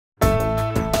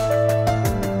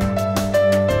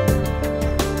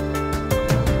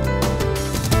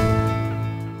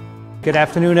Good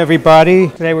afternoon, everybody.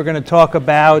 Today we're going to talk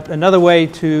about another way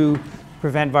to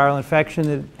prevent viral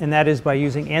infection, and that is by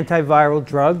using antiviral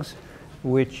drugs,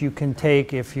 which you can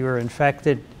take if you're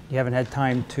infected, you haven't had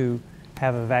time to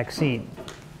have a vaccine.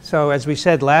 So as we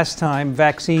said last time,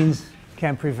 vaccines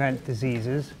can prevent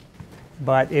diseases,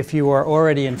 but if you are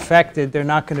already infected, they're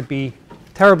not going to be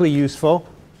terribly useful.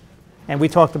 And we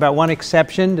talked about one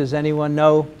exception. Does anyone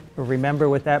know or remember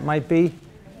what that might be?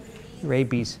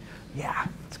 Rabies. Yeah,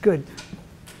 it's good.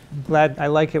 I'm glad. I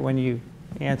like it when you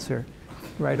answer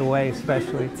right away,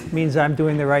 especially. It means I'm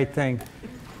doing the right thing.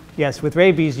 Yes, with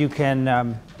rabies you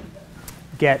can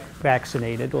get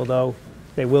vaccinated, although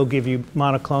they will give you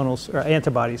monoclonal or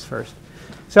antibodies first.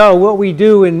 So what we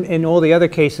do in all the other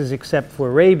cases except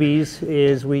for rabies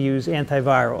is we use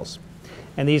antivirals.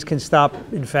 And these can stop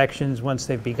infections once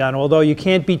they've begun, although you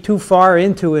can't be too far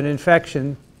into an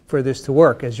infection for this to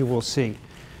work, as you will see.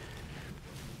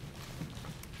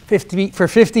 For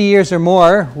 50 years or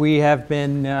more, we have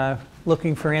been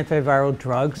looking for antiviral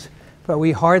drugs, but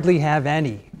we hardly have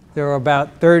any. There are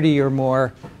about 30 or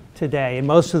more today, and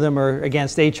most of them are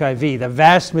against HIV. The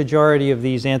vast majority of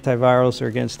these antivirals are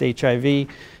against HIV,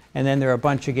 and then there are a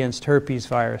bunch against herpes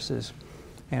viruses.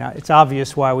 And it's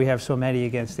obvious why we have so many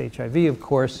against HIV, of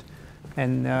course.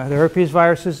 And the herpes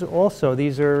viruses also,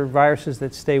 these are viruses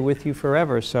that stay with you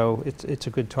forever, so it's a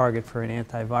good target for an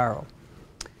antiviral.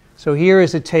 So here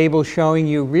is a table showing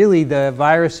you really the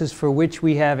viruses for which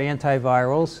we have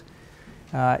antivirals.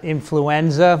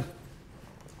 Influenza,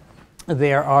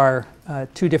 there are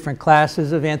two different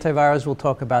classes of antivirals. We'll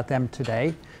talk about them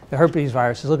today. The herpes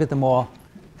viruses, look at them all.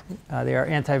 There are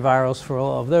antivirals for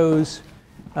all of those.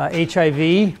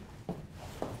 HIV,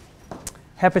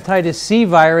 hepatitis C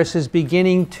virus is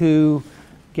beginning to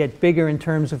get bigger in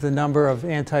terms of the number of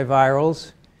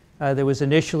antivirals. There was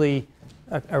initially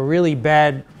a really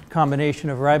bad combination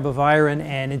of ribavirin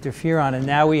and interferon, and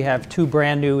now we have two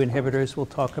brand new inhibitors we'll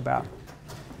talk about.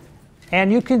 And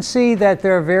you can see that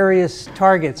there are various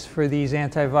targets for these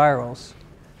antivirals,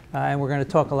 and we're going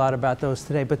to talk a lot about those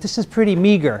today. But this is pretty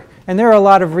meager, and there are a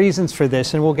lot of reasons for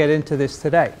this, and we'll get into this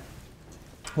today.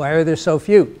 Why are there so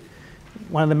few?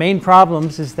 One of the main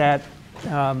problems is that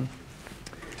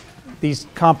these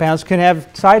compounds can have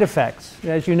side effects.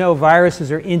 As you know, viruses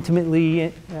are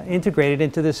intimately integrated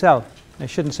into the cell. I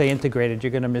shouldn't say integrated.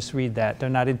 You're going to misread that. They're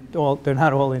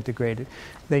not all integrated.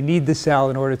 They need the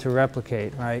cell in order to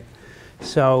replicate, right?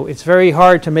 So it's very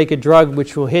hard to make a drug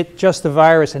which will hit just the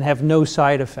virus and have no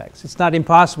side effects. It's not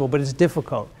impossible, but it's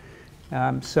difficult.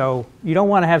 So you don't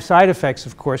want to have side effects,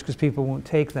 of course, because people won't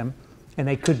take them, and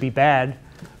they could be bad.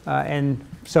 And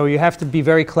so you have to be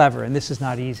very clever, and this is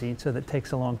not easy, so that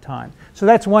takes a long time. So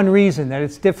that's one reason that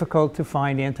it's difficult to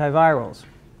find antivirals.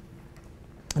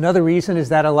 Another reason is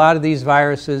that a lot of these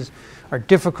viruses are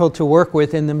difficult to work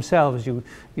with in themselves.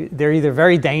 They're either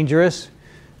very dangerous,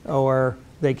 or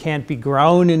they can't be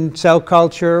grown in cell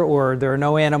culture, or there are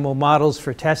no animal models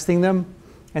for testing them,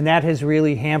 and that has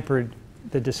really hampered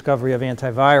the discovery of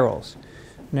antivirals.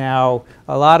 Now,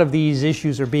 a lot of these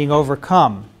issues are being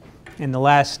overcome. In the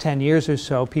last 10 years or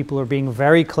so, people are being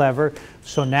very clever.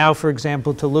 So now, for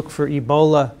example, to look for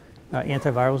Ebola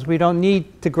antivirals, we don't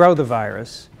need to grow the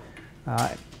virus.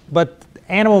 But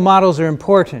animal models are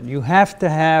important. You have to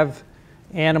have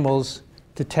animals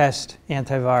to test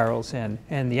antivirals in.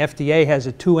 And the FDA has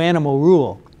a 2-animal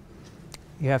rule.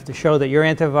 You have to show that your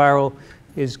antiviral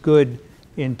is good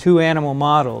in 2 animal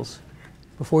models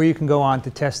before you can go on to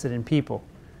test it in people.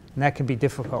 And that can be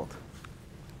difficult.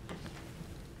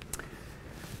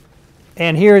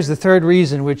 And here is the third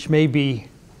reason, which may be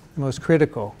the most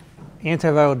critical.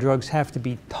 Antiviral drugs have to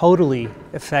be totally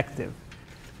effective.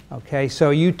 Okay,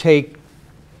 so you take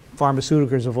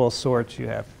pharmaceuticals of all sorts. You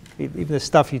have even the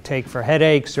stuff you take for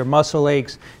headaches or muscle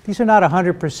aches. These are not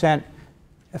 100%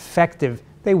 effective.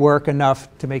 They work enough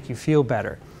to make you feel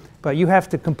better. But you have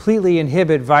to completely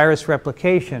inhibit virus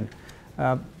replication.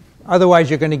 Otherwise,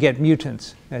 you're going to get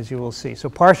mutants, as you will see. So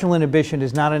partial inhibition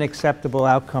is not an acceptable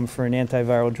outcome for an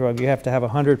antiviral drug. You have to have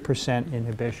 100%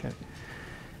 inhibition.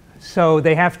 So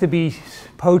they have to be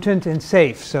potent and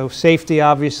safe. So safety,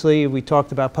 obviously, we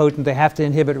talked about potent. They have to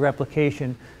inhibit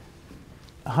replication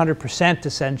 100%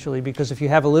 essentially, because if you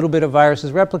have a little bit of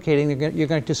viruses replicating, you're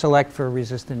going to select for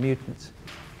resistant mutants.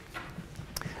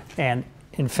 And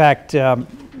in fact,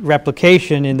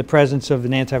 replication in the presence of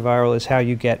an antiviral is how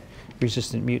you get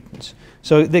resistant mutants.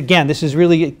 So again, this is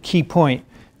really a key point.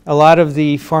 A lot of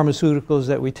the pharmaceuticals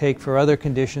that we take for other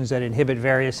conditions that inhibit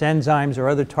various enzymes or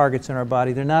other targets in our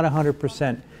body, they're not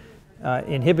 100%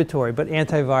 inhibitory, but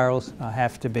antivirals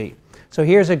have to be. So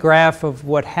here's a graph of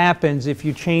what happens if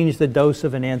you change the dose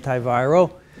of an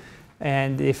antiviral.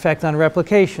 and the effect on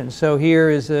replication. So here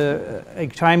is a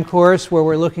time course where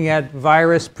we're looking at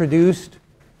virus produced,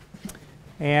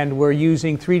 and we're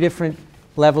using 3 different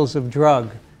levels of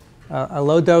drug. A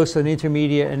low dose, an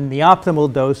intermediate, and the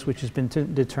optimal dose, which has been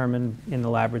determined in the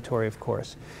laboratory, of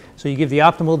course. So you give the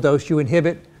optimal dose, you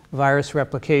inhibit virus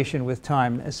replication with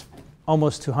time, as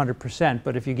almost to 100%.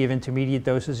 But if you give intermediate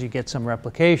doses, you get some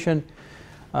replication,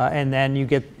 and then you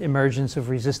get emergence of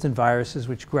resistant viruses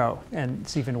which grow. And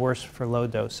it's even worse for low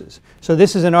doses. So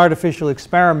this is an artificial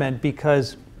experiment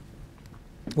because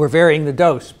we're varying the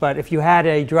dose. But if you had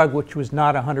a drug which was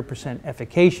not 100%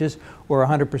 efficacious or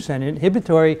 100%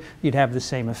 inhibitory, you'd have the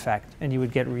same effect, and you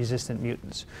would get resistant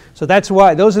mutants. So that's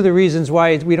why, those are the reasons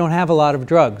why we don't have a lot of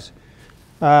drugs.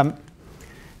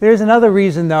 There's another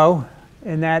reason, though,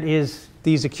 and that is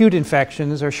these acute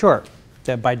infections are short,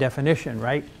 by definition,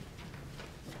 right?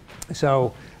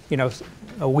 So, you know,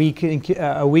 a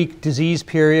week disease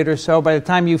period or so, by the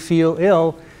time you feel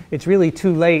ill, it's really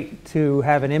too late to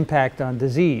have an impact on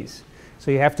disease.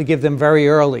 So you have to give them very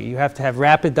early. You have to have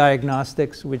rapid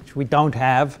diagnostics, which we don't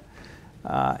have,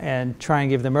 and try and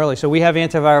give them early. So we have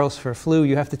antivirals for flu.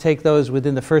 You have to take those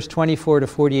within the first 24 to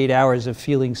 48 hours of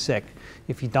feeling sick.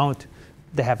 If you don't,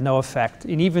 they have no effect.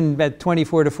 And even at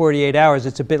 24 to 48 hours,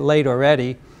 it's a bit late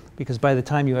already, because by the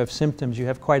time you have symptoms, you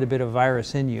have quite a bit of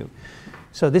virus in you.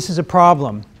 So this is a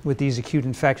problem with these acute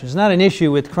infections. It's not an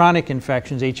issue with chronic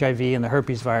infections, HIV and the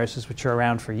herpes viruses, which are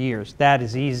around for years. That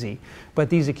is easy. But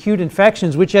these acute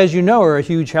infections, which, as you know, are a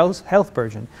huge health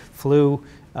burden, flu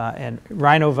and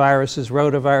rhinoviruses,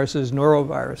 rotaviruses,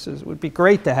 noroviruses, it would be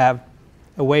great to have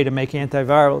a way to make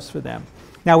antivirals for them.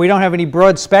 Now, we don't have any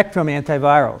broad spectrum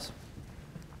antivirals.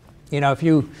 You know,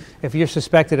 if you're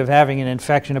suspected of having an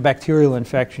infection, a bacterial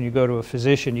infection, you go to a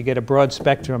physician, you get a broad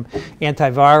spectrum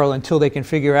antiviral until they can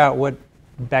figure out what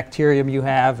bacterium you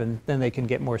have, and then they can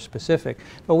get more specific.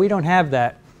 But we don't have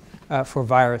that for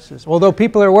viruses, although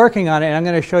people are working on it, and I'm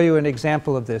going to show you an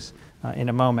example of this in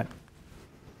a moment.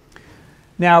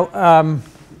 Now,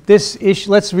 this issue,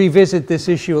 let's revisit this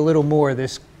issue a little more,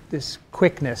 this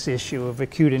quickness issue of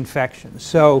acute infection.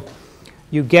 So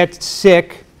you get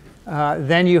sick,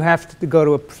 then you have to go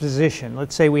to a physician.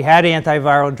 Let's say we had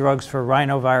antiviral drugs for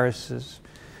rhinoviruses.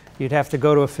 You'd have to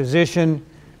go to a physician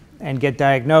and get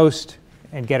diagnosed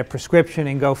and get a prescription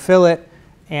and go fill it,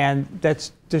 and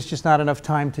there's just not enough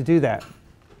time to do that.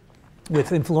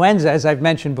 With influenza, as I've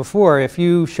mentioned before, if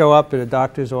you show up at a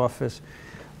doctor's office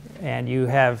and you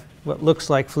have what looks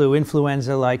like flu,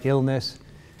 influenza-like illness,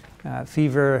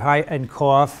 fever and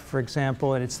cough, for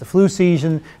example, and it's the flu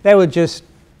season, that would just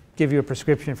give you a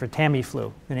prescription for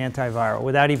Tamiflu, an antiviral,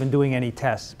 without even doing any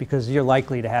tests, because you're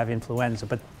likely to have influenza.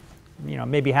 But you know,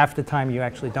 maybe half the time you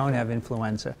actually don't have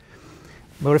influenza.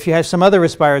 But if you have some other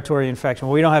respiratory infection,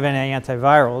 well, we don't have any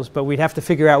antivirals, but we'd have to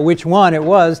figure out which one it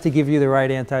was to give you the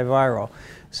right antiviral.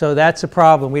 So that's a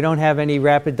problem. We don't have any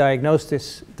rapid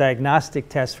diagnostic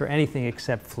tests for anything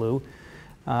except flu.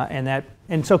 And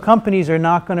so companies are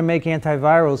not going to make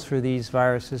antivirals for these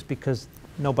viruses because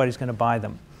nobody's going to buy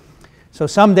them. So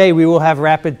someday we will have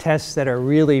rapid tests that are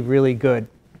really, really good.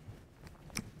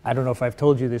 I don't know if I've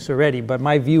told you this already, but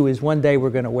my view is one day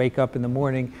we're going to wake up in the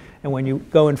morning, and when you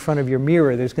go in front of your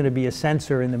mirror, there's going to be a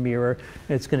sensor in the mirror,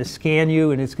 and it's going to scan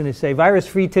you, and it's going to say,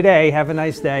 virus-free today, have a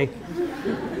nice day.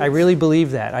 I really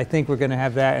believe that. I think we're going to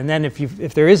have that. And then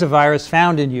if there is a virus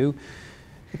found in you,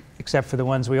 except for the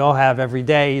ones we all have every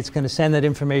day, it's going to send that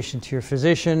information to your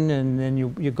physician, and then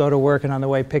you go to work, and on the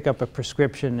way pick up a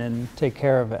prescription and take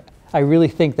care of it. I really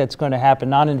think that's going to happen,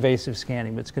 non-invasive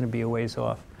scanning, but it's going to be a ways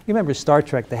off. You remember Star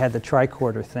Trek, they had the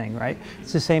tricorder thing, right?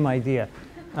 It's the same idea.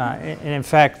 And in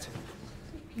fact,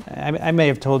 I may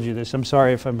have told you this, I'm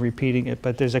sorry if I'm repeating it,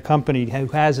 but there's a company who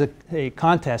has a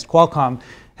contest, Qualcomm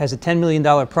has a $10 million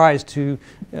prize to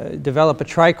develop a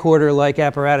tricorder-like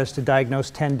apparatus to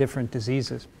diagnose 10 different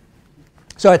diseases.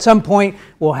 So at some point,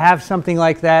 we'll have something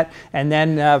like that, and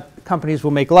then companies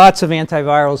will make lots of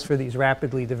antivirals for these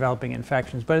rapidly developing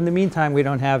infections. But in the meantime, we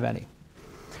don't have any.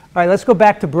 All right, let's go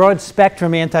back to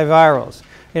broad-spectrum antivirals.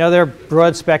 You know, there are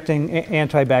broad-spectrum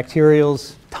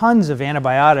antibacterials, tons of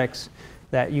antibiotics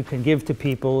that you can give to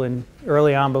people and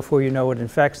early on before you know what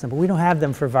infects them. But we don't have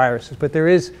them for viruses. But there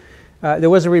was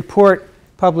a report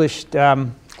published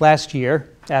last year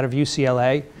out of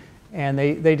UCLA, and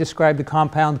they described a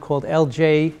compound called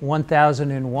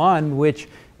LJ1001, which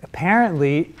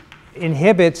apparently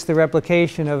inhibits the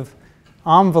replication of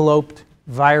enveloped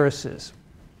viruses.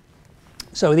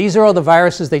 So these are all the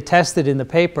viruses they tested in the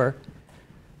paper.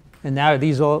 And now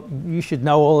you should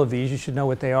know all of these. You should know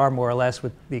what they are more or less,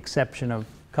 with the exception of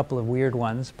a couple of weird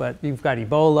ones. But you've got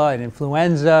Ebola and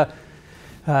influenza,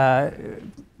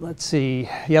 let's see,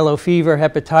 yellow fever,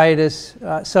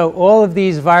 hepatitis. So all of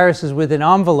these viruses with an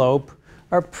envelope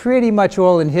are pretty much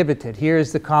all inhibited.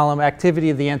 Here's the column, activity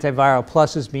of the antiviral.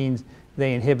 Pluses means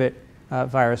they inhibit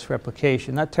virus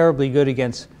replication. Not terribly good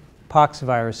against pox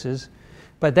viruses.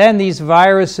 But then these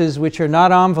viruses which are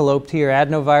not enveloped here,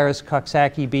 adenovirus,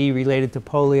 Coxsackie B related to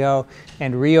polio,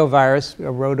 and reovirus,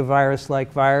 a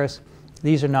rotavirus-like virus,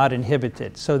 these are not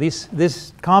inhibited. So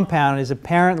this compound is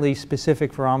apparently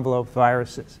specific for enveloped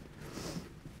viruses.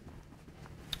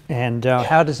 And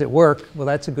how does it work? Well,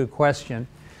 that's a good question.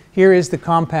 Here is the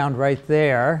compound right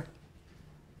there.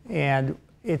 And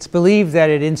it's believed that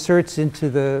it inserts into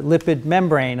the lipid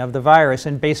membrane of the virus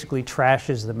and basically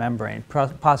trashes the membrane,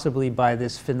 possibly by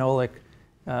this phenolic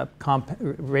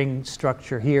ring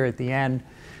structure here at the end,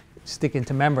 sticking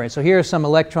to membrane. So here are some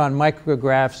electron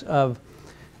micrographs of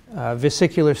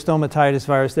vesicular stomatitis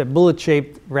virus, that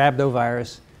bullet-shaped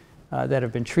rhabdovirus that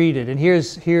have been treated. And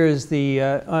here's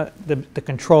the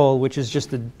control, which is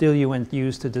just the diluent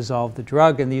used to dissolve the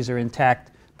drug, and these are intact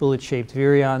bullet-shaped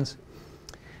virions.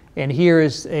 And here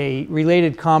is a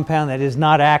related compound that is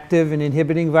not active in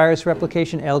inhibiting virus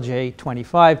replication,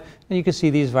 LJ25, and you can see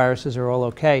these viruses are all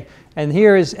okay. And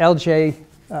here is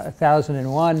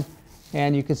LJ1001,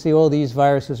 and you can see all these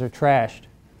viruses are trashed.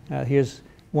 Here's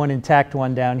one intact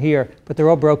one down here, but they're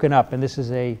all broken up, and this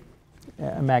is a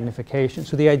magnification.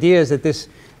 So the idea is that this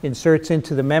inserts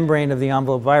into the membrane of the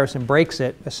envelope virus and breaks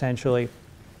it, essentially,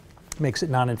 makes it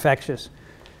non-infectious.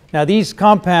 Now these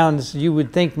compounds you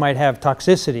would think might have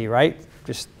toxicity, right?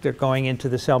 Just they're going into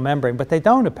the cell membrane, but they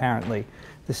don't apparently.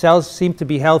 The cells seem to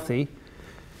be healthy,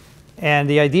 and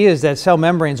the idea is that cell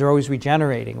membranes are always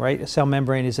regenerating, right? A cell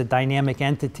membrane is a dynamic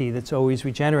entity that's always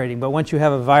regenerating, but once you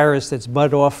have a virus that's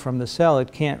bud off from the cell,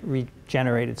 it can't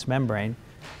regenerate its membrane,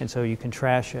 and so you can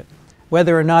trash it.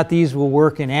 Whether or not these will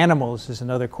work in animals is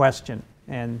another question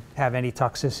and have any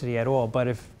toxicity at all. But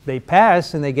if they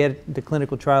pass and they get the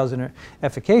clinical trials and are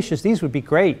efficacious, these would be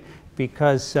great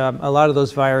because a lot of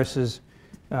those viruses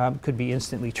could be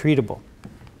instantly treatable.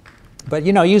 But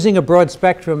you know, using a broad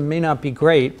spectrum may not be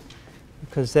great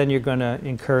because then you're going to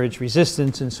encourage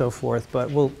resistance and so forth.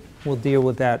 But we'll deal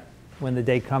with that when the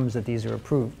day comes that these are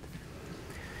approved.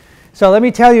 So let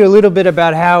me tell you a little bit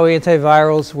about how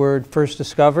antivirals were first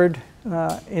discovered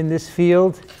in this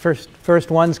field.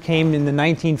 First ones came in the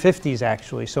 1950s,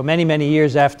 actually, so many, many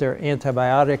years after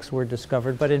antibiotics were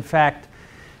discovered. But in fact,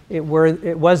 it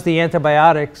was the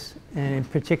antibiotics, and in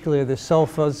particular the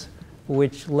sulfas,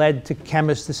 which led to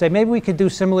chemists to say, maybe we could do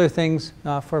similar things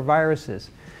for viruses.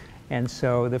 And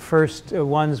so the first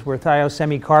ones were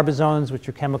thiosemicarbazones, which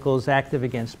are chemicals active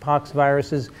against pox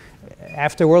viruses.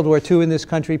 After World War II in this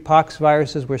country, pox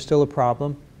viruses were still a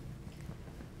problem.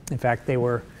 In fact, they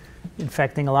were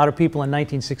infecting a lot of people in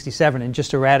 1967 and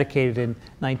just eradicated in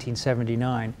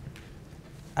 1979.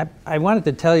 I wanted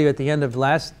to tell you at the end of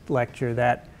last lecture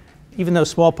that even though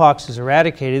smallpox is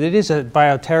eradicated, it is a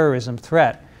bioterrorism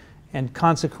threat. And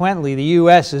consequently, the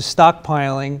US is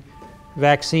stockpiling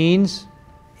vaccines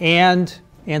and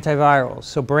antivirals.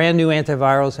 So brand new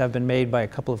antivirals have been made by a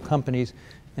couple of companies,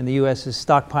 and the US is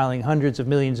stockpiling hundreds of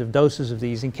millions of doses of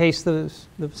these in case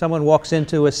someone walks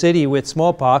into a city with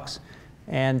smallpox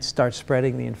and start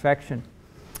spreading the infection.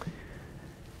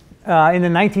 In the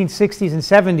 1960s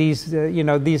and 70s, you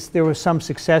know, there was some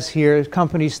success here.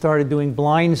 Companies started doing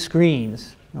blind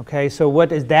screens. Okay, so what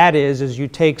that is you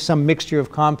take some mixture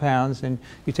of compounds and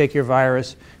you take your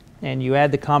virus and you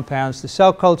add the compounds to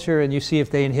cell culture and you see if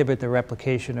they inhibit the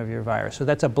replication of your virus. So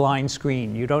that's a blind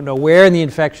screen. You don't know where in the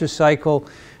infectious cycle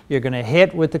you're going to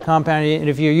hit with the compound, and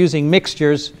if you're using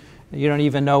mixtures, you don't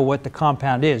even know what the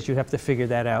compound is. You have to figure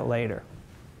that out later.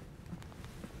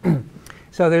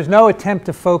 So there's no attempt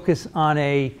to focus on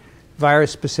a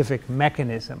virus-specific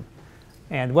mechanism.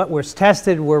 And what was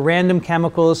tested were random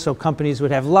chemicals, so companies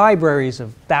would have libraries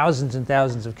of thousands and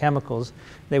thousands of chemicals.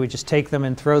 They would just take them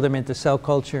and throw them into cell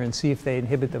culture and see if they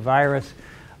inhibit the virus.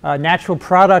 Natural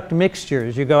product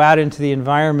mixtures. You go out into the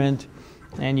environment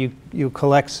and you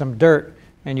collect some dirt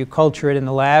and you culture it in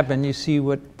the lab and you see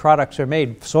what products are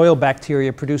made. Soil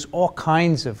bacteria produce all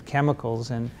kinds of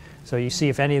chemicals, and so you see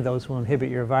if any of those will inhibit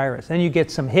your virus. Then you get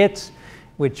some hits,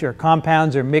 which are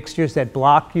compounds or mixtures that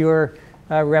block your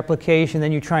replication.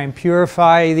 Then you try and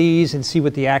purify these and see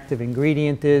what the active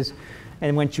ingredient is.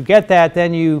 And once you get that,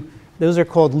 then those are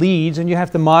called leads, and you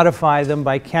have to modify them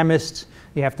by chemists.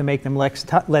 You have to make them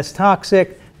less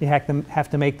toxic. You have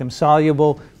to make them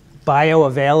soluble,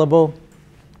 bioavailable.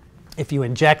 If you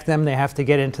inject them, they have to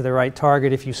get into the right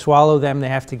target. If you swallow them, they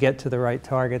have to get to the right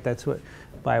target. That's what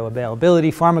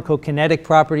bioavailability. Pharmacokinetic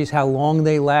properties, how long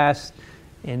they last,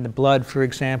 in the blood, for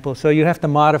example. So you have to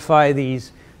modify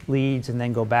these leads and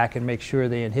then go back and make sure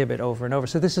they inhibit over and over.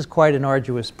 So this is quite an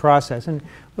arduous process, and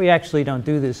we actually don't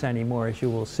do this anymore, as you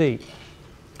will see.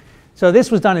 So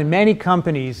this was done in many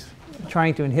companies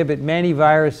trying to inhibit many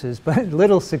viruses, but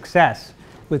little success,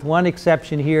 with one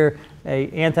exception here, an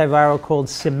antiviral called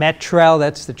Symetrel,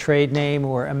 that's the trade name,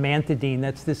 or amantadine,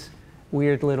 that's this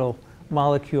weird little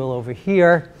molecule over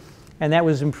here. And that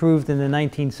was improved in the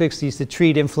 1960s to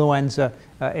treat influenza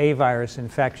A virus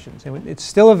infections. And it's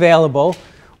still available,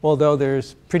 although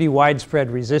there's pretty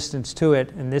widespread resistance to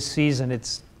it. And this season,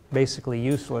 it's basically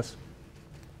useless.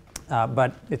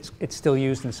 But it's still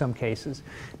used in some cases.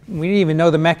 We didn't even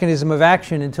know the mechanism of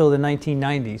action until the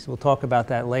 1990s. We'll talk about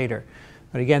that later.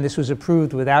 But again, this was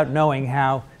approved without knowing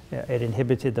how it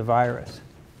inhibited the virus.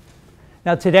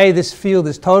 Now today, this field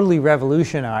is totally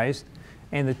revolutionized,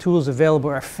 and the tools available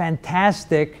are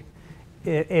fantastic.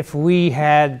 If we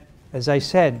had, as I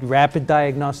said, rapid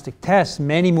diagnostic tests,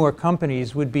 many more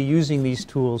companies would be using these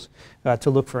tools to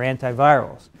look for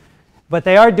antivirals. But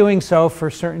they are doing so for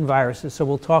certain viruses, so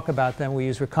we'll talk about them. We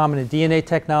use recombinant DNA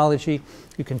technology.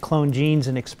 You can clone genes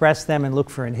and express them and look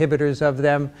for inhibitors of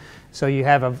them. So you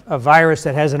have a virus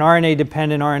that has an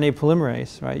RNA-dependent RNA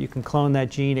polymerase, right? You can clone that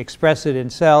gene, express it in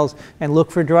cells, and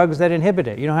look for drugs that inhibit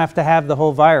it. You don't have to have the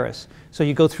whole virus. So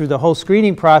you go through the whole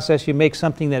screening process, you make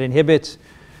something that inhibits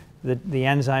the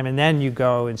enzyme, and then you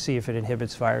go and see if it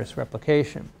inhibits virus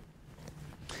replication.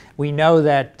 We know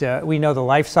that we know the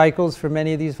life cycles for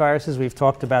many of these viruses. We've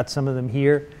talked about some of them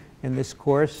here in this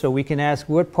course. So we can ask,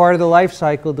 what part of the life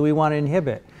cycle do we want to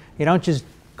inhibit? You don't just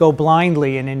go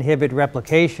blindly and inhibit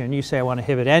replication. You say, I want to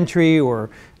inhibit entry or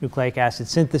nucleic acid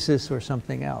synthesis or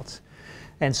something else.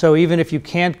 And so even if you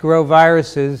can't grow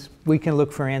viruses, we can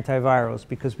look for antivirals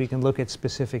because we can look at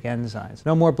specific enzymes.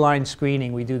 No more blind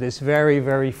screening. We do this very,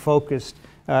 very focused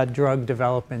drug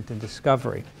development and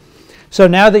discovery. So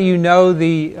now that you know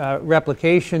the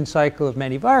replication cycle of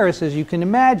many viruses, you can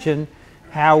imagine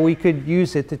how we could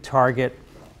use it to target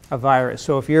a virus.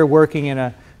 So if you're working in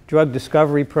a drug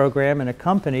discovery program in a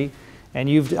company and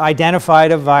you've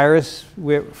identified a virus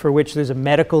for which there's a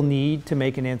medical need to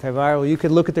make an antiviral, you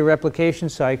could look at the replication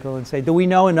cycle and say, do we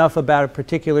know enough about a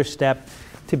particular step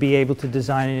to be able to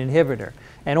design an inhibitor?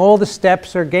 And all the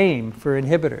steps are game for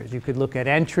inhibitors. You could look at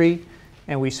entry,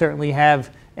 and we certainly have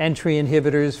entry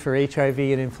inhibitors for HIV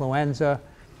and influenza.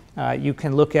 You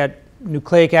can look at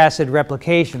nucleic acid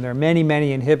replication. There are many,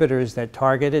 many inhibitors that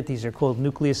target it. These are called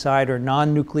nucleoside or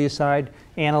non-nucleoside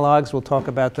analogs. We'll talk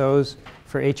about those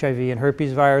for HIV and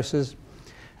herpes viruses.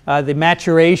 The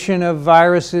maturation of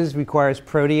viruses requires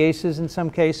proteases in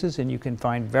some cases, and you can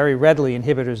find very readily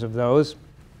inhibitors of those.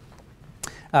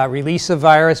 Release of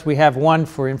virus, we have one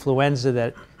for influenza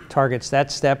that targets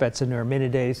that step. That's a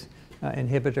neuraminidase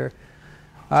inhibitor.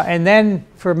 And then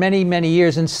for many, many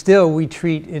years, and still we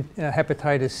treat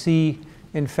hepatitis C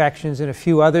infections and a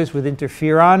few others with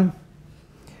interferon.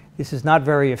 This is not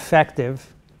very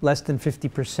effective, less than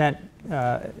 50%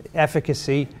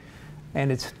 efficacy, and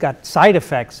it's got side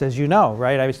effects, as you know,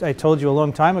 right? I told you a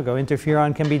long time ago,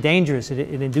 interferon can be dangerous.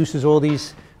 It induces all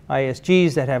these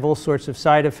ISGs that have all sorts of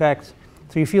side effects.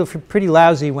 So you feel pretty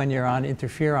lousy when you're on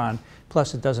interferon,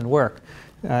 plus it doesn't work.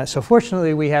 So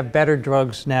fortunately, we have better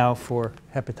drugs now for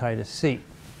hepatitis C.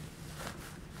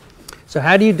 So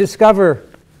how do you discover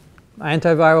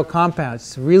antiviral compounds?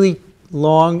 It's a really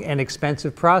long and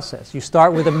expensive process. You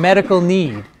start with a medical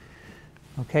need.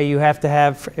 Okay, you have to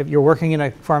have, if you're working in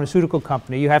a pharmaceutical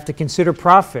company, you have to consider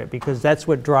profit because that's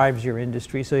what drives your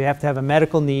industry. So you have to have a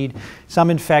medical need,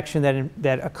 some infection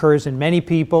that occurs in many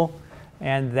people,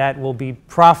 and that will be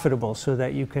profitable so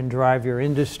that you can drive your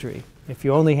industry. If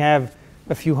you only have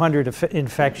a few hundred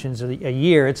infections a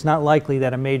year, it's not likely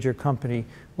that a major company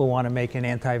will want to make an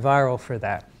antiviral for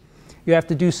that. You have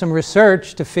to do some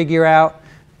research to figure out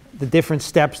the different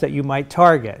steps that you might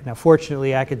target. Now,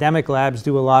 fortunately, academic labs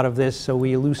do a lot of this, so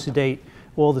we elucidate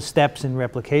all the steps in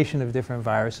replication of different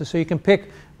viruses, so you can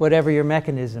pick whatever your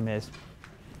mechanism is.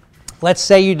 Let's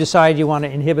say you decide you want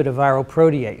to inhibit a viral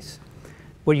protease.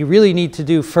 What you really need to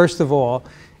do, first of all,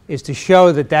 is to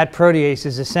show that that protease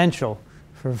is essential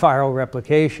for viral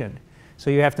replication.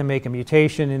 So you have to make a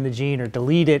mutation in the gene or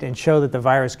delete it and show that the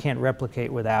virus can't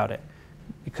replicate without it.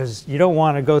 Because you don't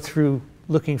want to go through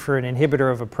looking for an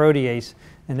inhibitor of a protease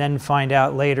and then find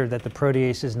out later that the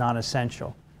protease is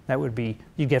non-essential. That would be,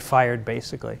 you'd get fired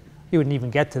basically. You wouldn't even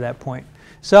get to that point.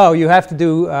 So you have to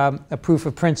do a proof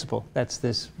of principle. That's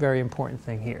this very important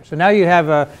thing here. So now you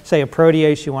have, say, a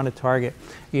protease you want to target.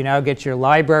 You now get your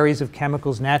libraries of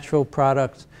chemicals, natural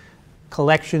products,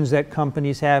 collections that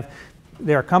companies have.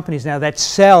 There are companies now that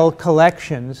sell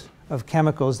collections of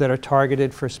chemicals that are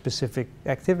targeted for specific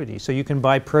activities. So you can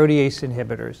buy protease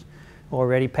inhibitors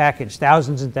already packaged,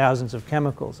 thousands and thousands of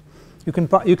chemicals. You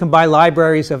can buy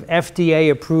libraries of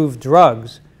FDA-approved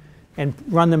drugs and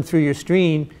run them through your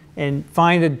screen and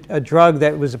find a drug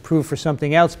that was approved for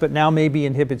something else but now maybe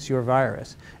inhibits your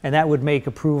virus. And that would make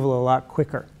approval a lot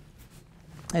quicker.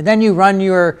 And then you run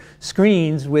your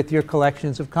screens with your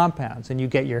collections of compounds and you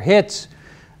get your hits,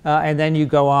 and then you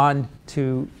go on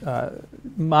to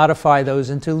modify those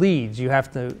into leads. You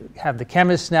have to have the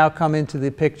chemists now come into the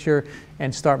picture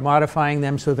and start modifying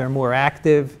them so they're more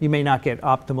active. You may not get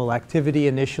optimal activity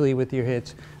initially with your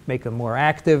hits, make them more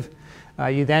active.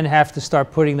 You then have to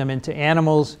start putting them into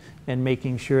animals and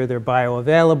making sure they're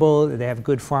bioavailable, they have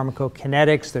good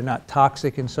pharmacokinetics, they're not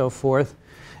toxic and so forth.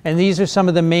 And these are some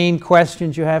of the main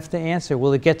questions you have to answer.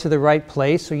 Will it get to the right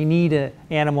place? So you need an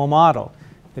animal model.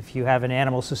 If you have an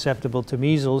animal susceptible to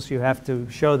measles, you have to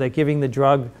show that giving the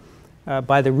drug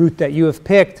by the route that you have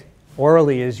picked,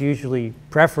 orally is usually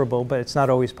preferable, but it's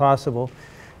not always possible,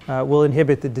 will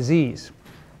inhibit the disease.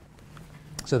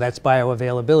 So that's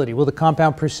bioavailability. Will the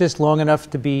compound persist long enough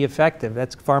to be effective?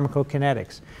 That's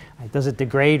pharmacokinetics. Does it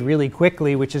degrade really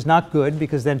quickly, which is not good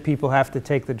because then people have to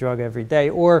take the drug every day,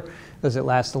 or does it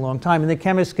last a long time? And the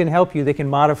chemists can help you. They can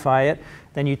modify it.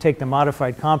 Then you take the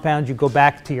modified compound, you go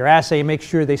back to your assay and make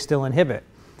sure they still inhibit.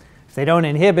 If they don't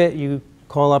inhibit, you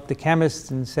call up the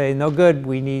chemists and say, no good,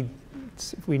 we need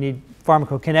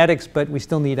pharmacokinetics, but we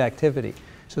still need activity.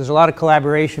 So there's a lot of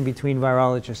collaboration between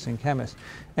virologists and chemists.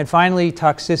 And finally,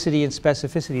 toxicity and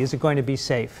specificity. Is it going to be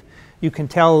safe? You can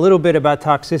tell a little bit about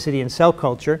toxicity in cell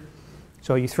culture.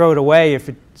 So you throw it away if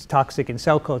it's toxic in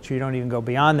cell culture. You don't even go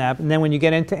beyond that. And then when you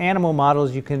get into animal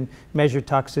models, you can measure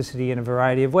toxicity in a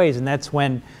variety of ways. And that's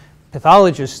when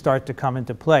pathologists start to come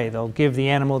into play. They'll give the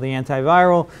animal the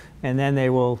antiviral, and then they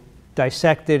will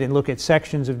dissect it and look at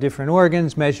sections of different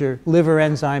organs, measure liver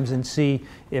enzymes, and see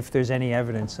if there's any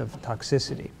evidence of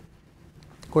toxicity.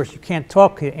 Of course, you can't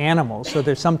talk to animals,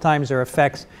 so sometimes there are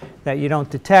effects that you don't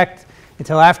detect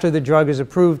until after the drug is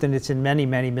approved and it's in many,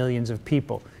 many millions of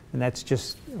people. And that's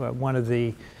just one of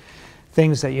the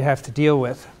things that you have to deal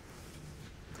with.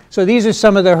 So these are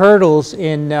some of the hurdles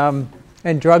in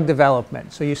drug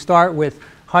development. So you start with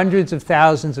hundreds of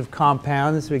thousands of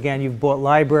compounds. Again, you've bought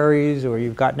libraries or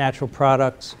you've got natural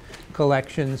products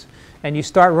collections, and you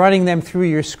start running them through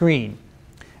your screen.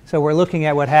 So we're looking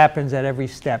at what happens at every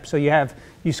step. So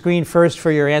you screen first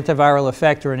for your antiviral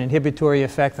effect or an inhibitory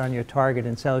effect on your target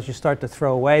in cells. You start to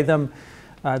throw away them.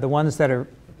 The ones that are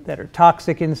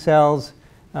toxic in cells,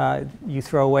 you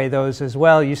throw away those as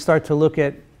well. You start to look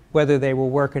at whether they will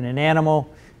work in an animal,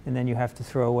 and then you have to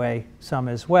throw away some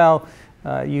as well.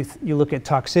 You look at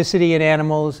toxicity in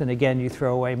animals, and again, you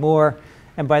throw away more.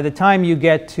 And by the time you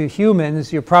get to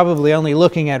humans, you're probably only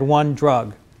looking at one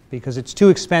drug because it's too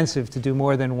expensive to do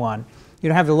more than one. You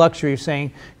don't have the luxury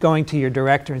of going to your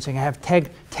director and saying, I have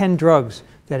 10 drugs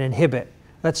that inhibit.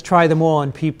 Let's try them all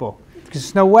on people. Because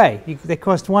there's no way. They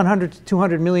cost $100 to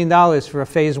 $200 million for a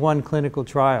phase 1 clinical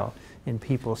trial in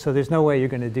people. So there's no way you're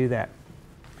going to do that.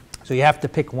 So you have to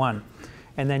pick one.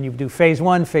 And then you do phase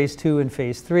 1, phase 2, and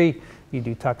phase 3. You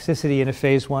do toxicity in a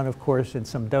phase 1, of course, and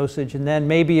some dosage. And then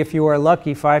maybe if you are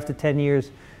lucky, 5 to 10 years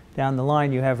down the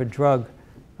line, you have a drug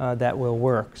that will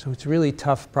work. So it's a really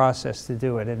tough process to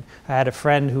do it. And I had a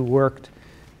friend who worked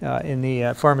in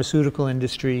the pharmaceutical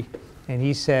industry, and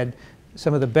he said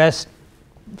some of the best,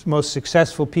 most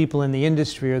successful people in the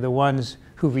industry are the ones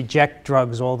who reject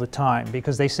drugs all the time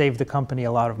because they save the company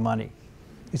a lot of money.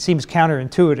 It seems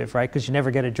counterintuitive, right? Because you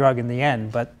never get a drug in the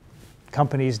end, but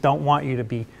companies don't want you to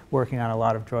be working on a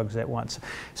lot of drugs at once.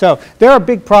 So there are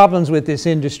big problems with this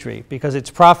industry because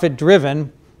it's profit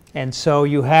driven, and so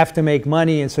you have to make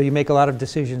money, and so you make a lot of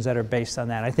decisions that are based on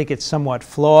that. I think it's somewhat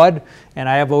flawed, and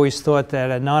I have always thought that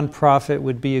a nonprofit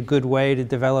would be a good way to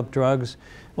develop drugs.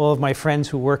 All of my friends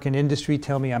who work in industry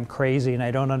tell me I'm crazy and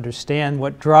I don't understand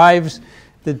what drives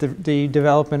the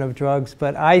development of drugs,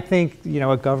 but I think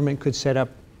a government could set up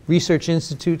research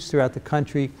institutes throughout the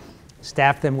country,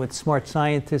 staff them with smart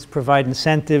scientists, provide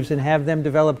incentives, and have them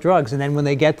develop drugs. And then when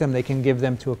they get them, they can give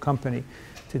them to a company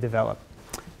to develop.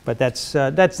 But that's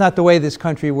not the way this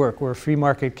country works. We're a free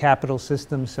market capital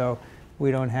system, so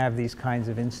we don't have these kinds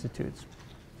of institutes.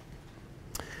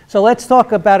 So let's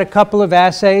talk about a couple of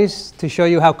assays to show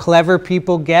you how clever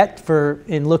people get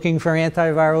in looking for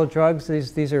antiviral drugs.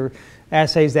 These are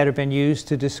assays that have been used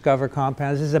to discover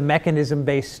compounds. This is a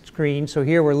mechanism-based screen. So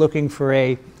here we're looking for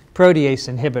a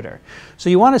protease inhibitor. So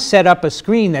you want to set up a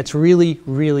screen that's really,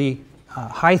 really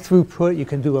high throughput, you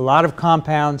can do a lot of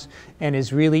compounds, and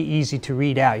is really easy to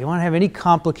read out. You don't want to have any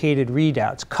complicated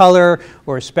readouts. Color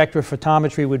or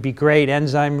spectrophotometry would be great,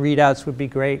 enzyme readouts would be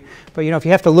great, but if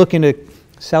you have to look in a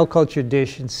cell culture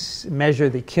dish and measure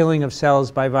the killing of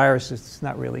cells by viruses, it's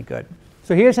not really good.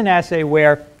 So here's an assay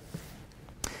where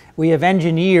we have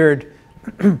engineered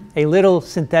a little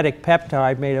synthetic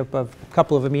peptide made up of a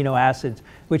couple of amino acids,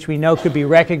 which we know could be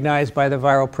recognized by the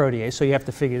viral protease, so you have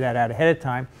to figure that out ahead of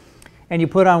time. And you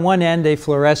put on one end a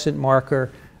fluorescent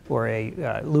marker or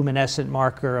a luminescent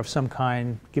marker of some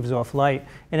kind, gives off light,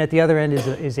 and at the other end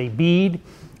is a bead.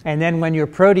 And then when your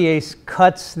protease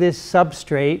cuts this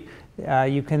substrate,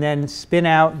 you can then spin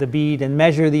out the bead and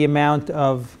measure the amount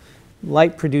of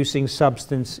light-producing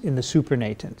substance in the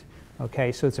supernatant.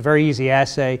 Okay, so it's a very easy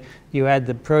assay. You add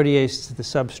the protease to the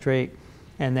substrate,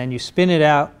 and then you spin it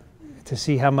out to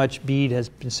see how much bead has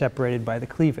been separated by the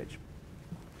cleavage.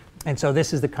 And so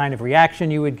this is the kind of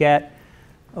reaction you would get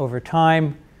over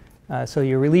time. So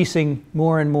you're releasing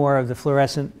more and more of the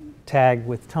fluorescent tag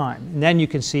with time. And then you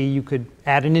can see you could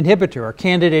add an inhibitor or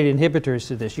candidate inhibitors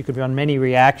to this. You could run many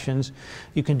reactions.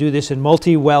 You can do this in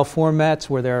multi-well formats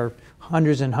where there are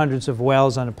hundreds and hundreds of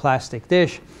wells on a plastic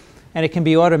dish. And it can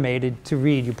be automated to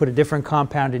read. You put a different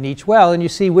compound in each well, and you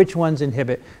see which ones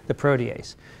inhibit the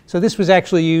protease. So this was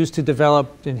actually used to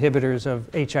develop inhibitors of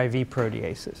HIV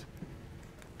proteases.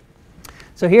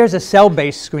 So here's a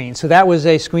cell-based screen. So that was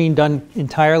a screen done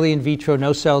entirely in vitro.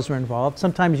 No cells were involved.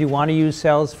 Sometimes you want to use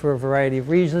cells for a variety of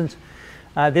reasons.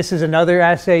 This is another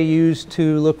assay used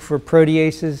to look for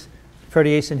protease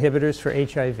inhibitors for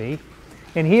HIV.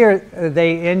 And here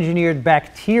they engineered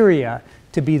bacteria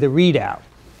to be the readout.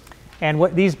 And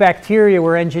what these bacteria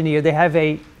were engineered, they have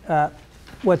a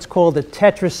what's called a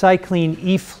tetracycline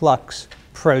efflux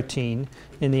protein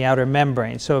in the outer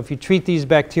membrane. So if you treat these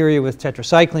bacteria with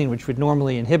tetracycline, which would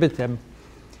normally inhibit them,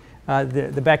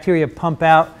 the bacteria pump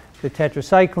out the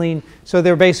tetracycline, so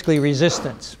they're basically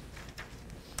resistant.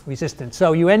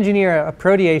 So you engineer a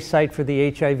protease site for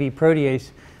the HIV protease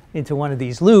into one of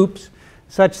these loops,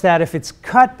 such that if it's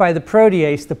cut by the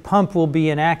protease, the pump will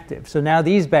be inactive. So now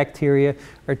these bacteria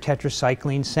are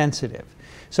tetracycline sensitive.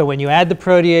 So when you add the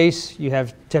protease, you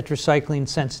have tetracycline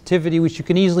sensitivity, which you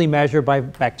can easily measure by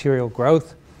bacterial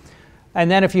growth.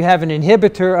 And then if you have an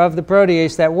inhibitor of the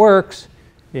protease that works,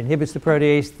 it inhibits the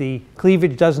protease, the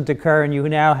cleavage doesn't occur, and you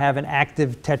now have an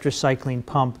active tetracycline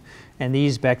pump, and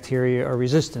these bacteria are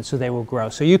resistant, so they will grow.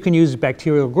 So you can use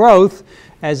bacterial growth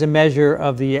as a measure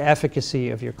of the efficacy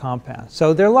of your compound.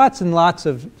 So there are lots and lots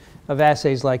of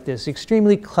assays like this,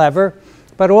 extremely clever,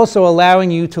 but also allowing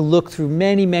you to look through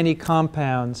many, many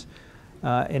compounds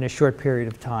in a short period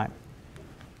of time.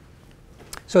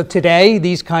 So today,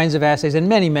 these kinds of assays, and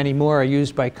many, many more, are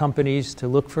used by companies to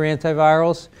look for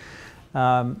antivirals.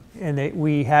 And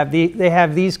they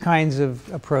have these kinds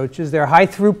of approaches. They're high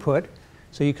throughput,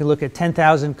 so you can look at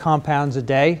 10,000 compounds a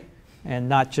day, and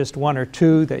not just one or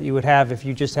two that you would have if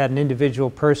you just had an individual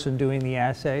person doing the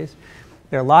assays.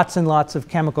 There are lots and lots of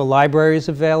chemical libraries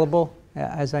available,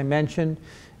 as I mentioned.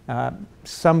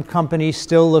 Some companies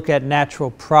still look at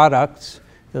natural products.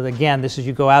 So again, this is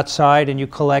you go outside and you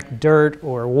collect dirt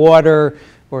or water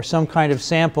or some kind of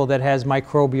sample that has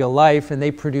microbial life, and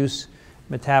they produce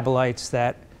metabolites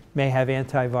that may have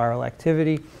antiviral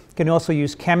activity. You can also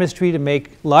use chemistry to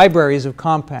make libraries of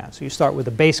compounds. So you start with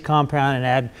a base compound and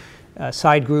add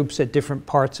side groups at different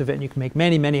parts of it, and you can make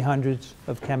many, many hundreds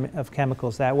of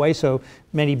chemicals that way. So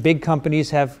many big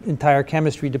companies have entire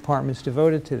chemistry departments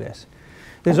devoted to this.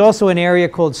 There's also an area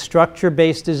called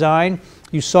structure-based design.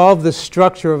 You solve the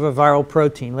structure of a viral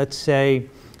protein. Let's say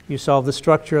you solve the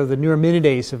structure of the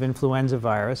neuraminidase of influenza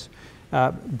virus,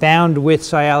 bound with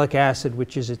sialic acid,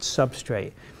 which is its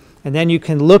substrate. And then you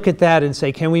can look at that and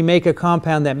say, can we make a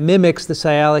compound that mimics the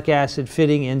sialic acid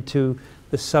fitting into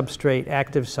the substrate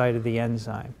active site of the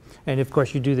enzyme? And of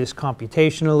course, you do this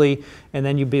computationally, and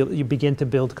then you begin to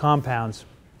build compounds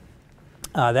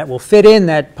that will fit in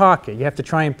that pocket. You have to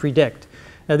try and predict.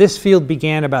 Now, this field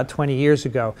began about 20 years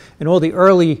ago, and all the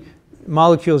early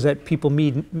molecules that people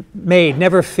made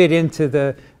never fit into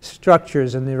the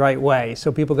structures in the right way,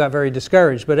 so people got very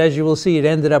discouraged. But as you will see, it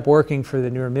ended up working for the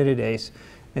neuraminidase,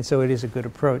 and so it is a good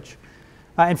approach.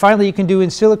 And finally, you can do in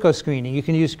silico screening. You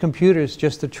can use computers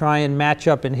just to try and match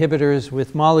up inhibitors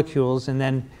with molecules, and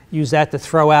then use that to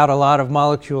throw out a lot of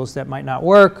molecules that might not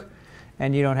work,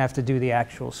 and you don't have to do the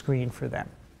actual screen for them.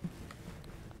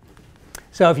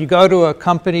 So if you go to a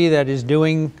company that is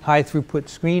doing high throughput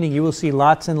screening, you will see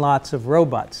lots and lots of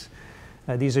robots.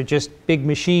 These are just big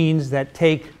machines that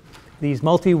take these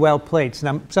multi-well plates.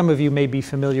 Now, some of you may be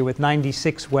familiar with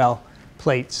 96-well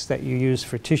plates that you use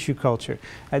for tissue culture.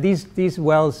 These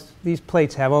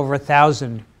plates have over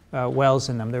 1,000 wells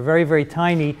in them. They're very, very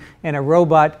tiny, and a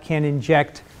robot can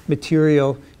inject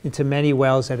material into many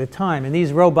wells at a time. And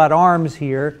these robot arms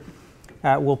here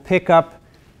will pick up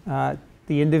the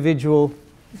individual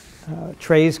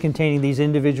trays containing these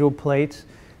individual plates.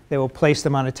 They will place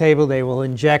them on a table. They will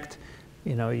inject,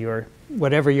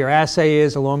 whatever your assay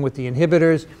is, along with the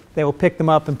inhibitors. They will pick them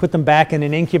up and put them back in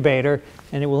an incubator,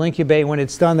 and it will incubate. When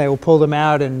it's done, they will pull them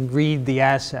out and read the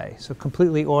assay. So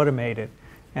completely automated.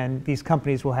 And these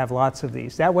companies will have lots of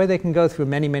these. That way they can go through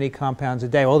many, many compounds a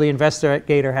day. All the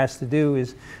investigator has to do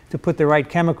is to put the right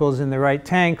chemicals in the right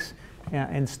tanks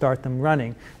and start them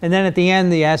running. And then at the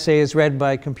end, the assay is read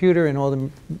by computer and all the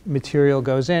material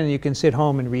goes in, and you can sit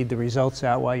home and read the results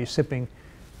out while you're sipping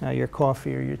your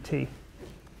coffee or your tea.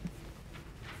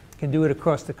 You can do it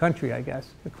across the country, I guess,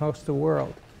 across the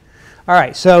world. All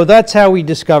right, so that's how we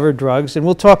discover drugs, and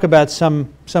we'll talk about some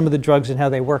of the drugs and how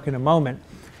they work in a moment.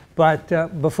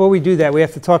 But before we do that, we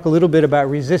have to talk a little bit about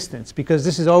resistance, because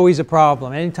this is always a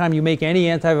problem. Anytime you make any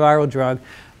antiviral drug,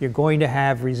 you're going to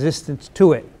have resistance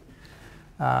to it.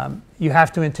 You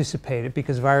have to anticipate it,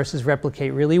 because viruses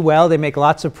replicate really well. They make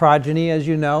lots of progeny, as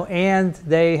you know, and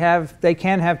they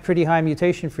can have pretty high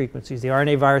mutation frequencies. The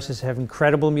RNA viruses have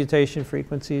incredible mutation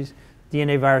frequencies.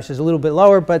 DNA viruses a little bit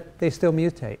lower, but they still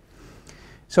mutate.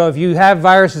 So if you have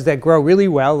viruses that grow really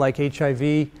well, like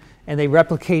HIV, and they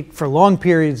replicate for long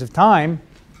periods of time,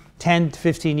 10 to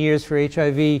 15 years for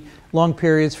HIV, long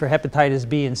periods for hepatitis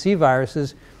B and C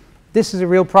viruses, this is a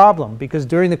real problem, because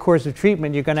during the course of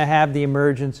treatment, you're going to have the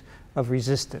emergence of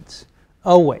resistance,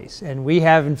 always. And we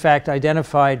have, in fact,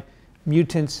 identified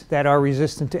mutants that are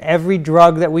resistant to every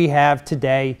drug that we have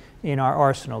today in our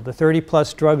arsenal. The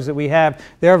 30-plus drugs that we have,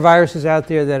 there are viruses out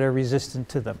there that are resistant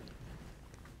to them.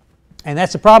 And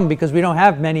that's a problem, because we don't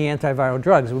have many antiviral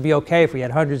drugs. It would be okay if we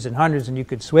had hundreds and hundreds and you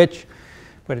could switch,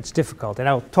 but it's difficult. And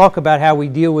I'll talk about how we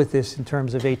deal with this in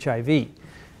terms of HIV.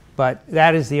 But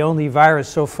that is the only virus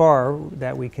so far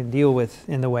that we can deal with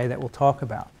in the way that we'll talk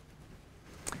about.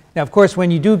 Now, of course,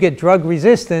 when you do get drug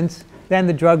resistance, then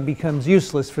the drug becomes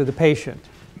useless for the patient.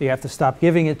 You have to stop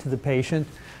giving it to the patient.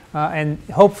 And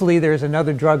hopefully there's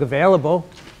another drug available,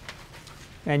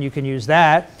 and you can use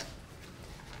that.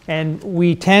 And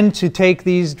we tend to take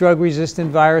these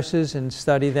drug-resistant viruses and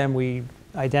study them. We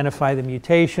identify the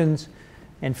mutations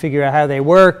and figure out how they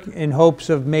work in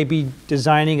hopes of maybe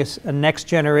designing a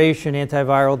next-generation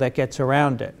antiviral that gets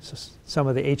around it. So some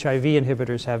of the HIV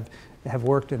inhibitors have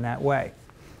worked in that way.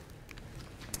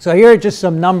 So here are just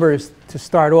some numbers to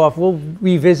start off. We'll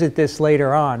revisit this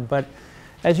later on. But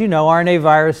as you know, RNA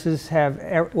viruses have,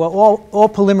 all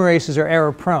polymerases are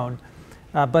error-prone.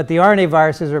 But the RNA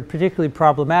viruses are particularly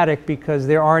problematic because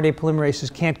their RNA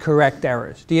polymerases can't correct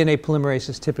errors. DNA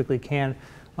polymerases typically can,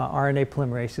 RNA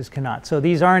polymerases cannot. So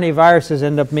these RNA viruses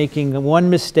end up making one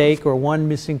mistake or one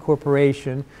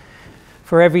misincorporation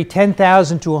for every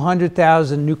 10,000 to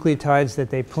 100,000 nucleotides that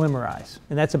they polymerize.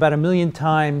 And that's about 1 million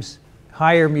times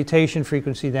higher mutation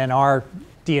frequency than our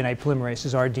DNA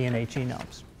polymerases, our DNA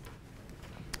genomes.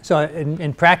 So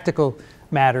in practical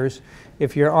matters,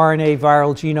 if your RNA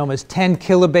viral genome is 10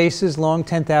 kilobases long,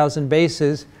 10,000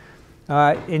 bases,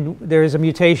 there is a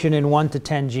mutation in 1 to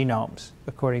 10 genomes,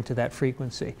 according to that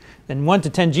frequency. And 1 to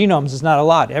 10 genomes is not a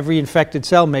lot. Every infected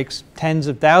cell makes tens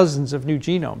of thousands of new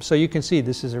genomes. So you can see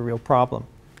this is a real problem.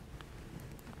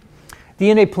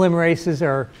 DNA polymerases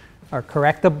are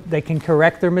correctable. They can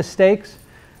correct their mistakes.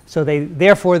 So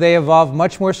therefore, they evolve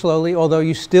much more slowly, although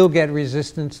you still get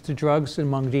resistance to drugs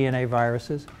among DNA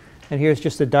viruses. And here's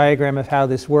just a diagram of how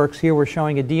this works. Here we're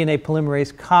showing a DNA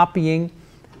polymerase copying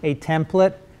a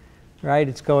template, right?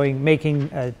 It's making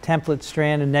a template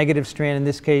strand, a negative strand, in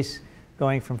this case,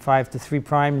 going from 5 to 3'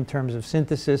 in terms of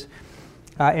synthesis.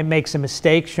 It makes a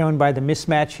mistake shown by the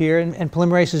mismatch here, and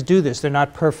polymerases do this. They're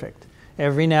not perfect.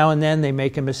 Every now and then they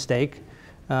make a mistake.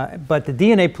 But the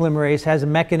DNA polymerase has a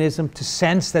mechanism to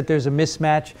sense that there's a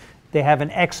mismatch. They have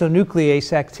an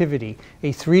exonuclease activity,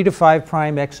 a 3 to 5'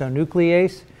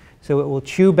 exonuclease. So it will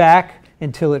chew back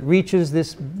until it reaches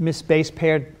this mis-base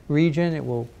paired region. It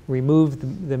will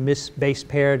remove the mis-base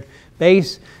paired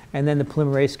base, and then the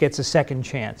polymerase gets a second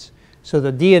chance. So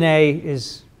the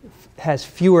DNA has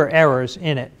fewer errors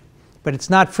in it. But it's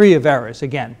not free of errors,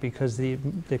 again, because the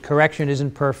correction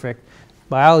isn't perfect.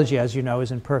 Biology, as you know,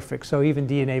 isn't perfect. So even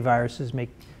DNA viruses make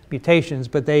mutations,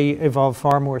 but they evolve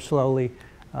far more slowly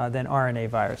than RNA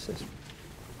viruses.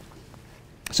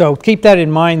 So keep that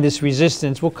in mind, this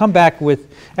resistance. We'll come back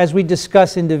with, as we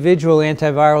discuss individual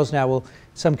antivirals now, in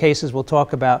some cases we'll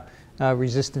talk about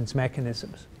resistance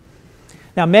mechanisms.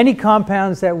 Now, many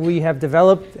compounds that we have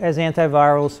developed as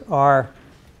antivirals are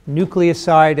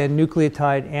nucleoside and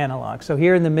nucleotide analogs. So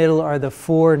here in the middle are the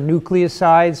 4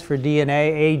 nucleosides for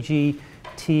DNA, A, G,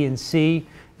 T, and C.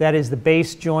 That is the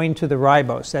base joined to the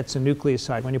ribose. That's a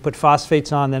nucleoside. When you put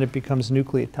phosphates on, then it becomes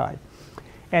nucleotide.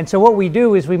 And so what we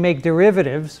do is we make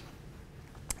derivatives,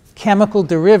 chemical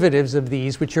derivatives of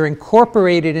these, which are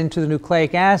incorporated into the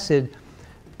nucleic acid,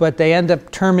 but they end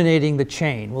up terminating the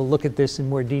chain. We'll look at this in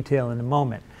more detail in a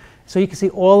moment. So you can see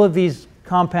all of these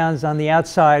compounds on the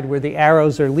outside where the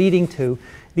arrows are leading to.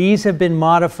 These have been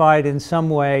modified in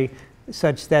some way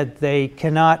such that they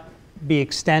cannot be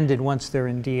extended once they're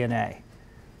in DNA.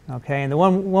 Okay, and the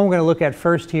one we're going to look at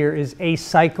first here is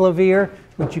acyclovir,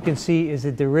 which you can see is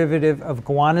a derivative of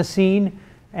guanosine.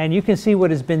 And you can see what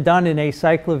has been done in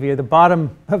acyclovir. The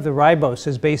bottom of the ribose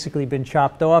has basically been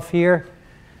chopped off here.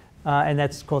 And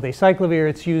that's called acyclovir.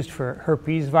 It's used for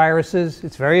herpes viruses.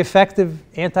 It's very effective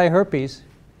anti-herpes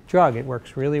drug. It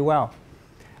works really well.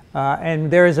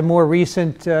 And there is a more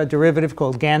recent derivative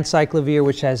called ganciclovir,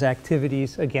 which has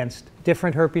activities against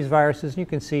different herpes viruses. And you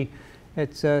can see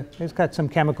it's got some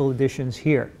chemical additions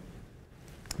here.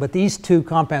 But these 2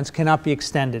 compounds cannot be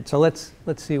extended. So let's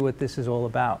see what this is all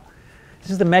about.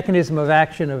 This is the mechanism of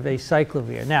action of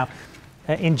acyclovir. Now,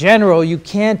 in general, you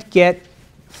can't get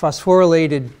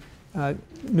phosphorylated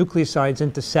nucleosides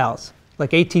into cells.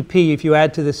 Like ATP, if you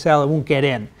add to the cell, it won't get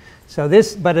in. So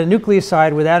but a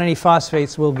nucleoside without any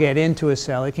phosphates will get into a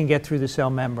cell. It can get through the cell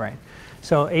membrane.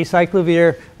 So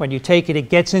acyclovir, when you take it, it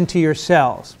gets into your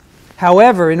cells.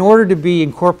 However, in order to be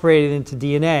incorporated into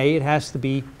DNA, it has to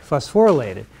be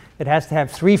phosphorylated. It has to have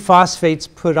 3 phosphates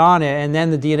put on it, and then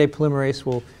the DNA polymerase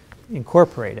will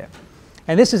incorporate it.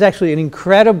 And this is actually an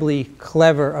incredibly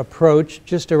clever approach,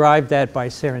 just arrived at by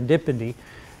serendipity.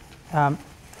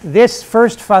 This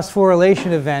first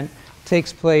phosphorylation event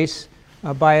takes place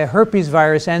by a herpes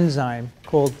virus enzyme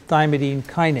called thymidine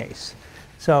kinase.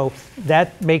 So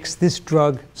that makes this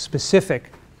drug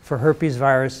specific for herpes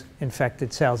virus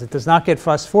infected cells. It does not get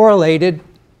phosphorylated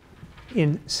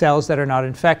in cells that are not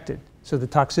infected. So the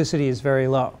toxicity is very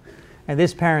low. And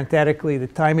this, parenthetically, the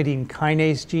thymidine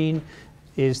kinase gene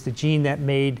is the gene that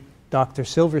made Dr.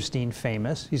 Silverstein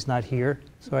famous. He's not here,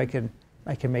 so I can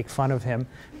make fun of him.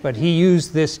 But he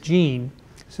used this gene.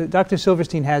 So Dr.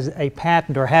 Silverstein has a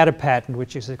patent, or had a patent,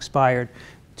 which is expired,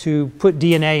 to put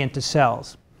DNA into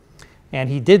cells. And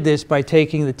he did this by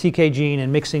taking the TK gene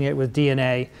and mixing it with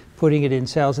DNA, putting it in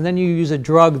cells. And then you use a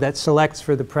drug that selects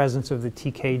for the presence of the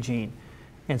TK gene.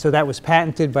 And so that was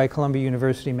patented by Columbia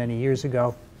University many years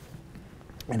ago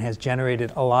and has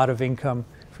generated a lot of income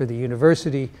for the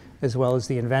university, as well as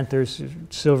the inventors,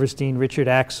 Silverstein, Richard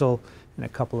Axel, and a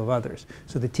couple of others.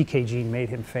 So the TK gene made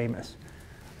him famous.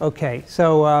 Okay,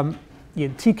 so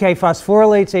TK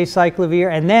phosphorylates acyclovir,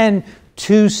 and then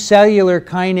 2 cellular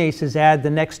kinases add the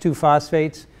next 2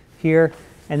 phosphates here.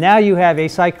 And now you have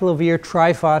acyclovir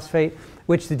triphosphate,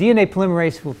 which the DNA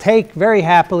polymerase will take very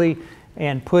happily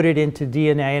and put it into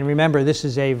DNA. And remember, this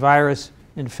is a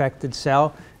virus-infected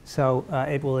cell, so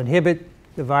it will inhibit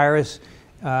the virus.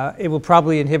 It will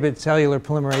probably inhibit cellular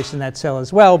polymerase in that cell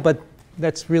as well, but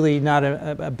that's really not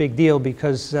a big deal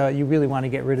because you really want to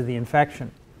get rid of the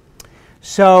infection.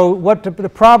 So what the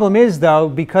problem is, though,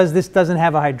 because this doesn't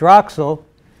have a hydroxyl,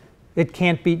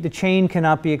 the chain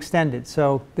cannot be extended.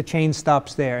 So the chain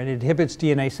stops there, and it inhibits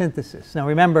DNA synthesis. Now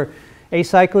remember,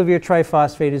 acyclovir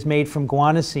triphosphate is made from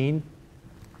guanosine.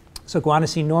 So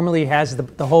guanosine normally has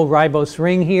the whole ribose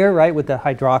ring here, right, with the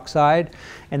hydroxide.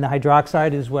 And the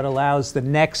hydroxide is what allows the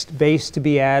next base to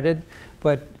be added.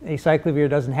 But acyclovir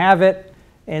doesn't have it.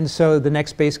 And so the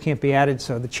next base can't be added,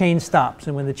 so the chain stops.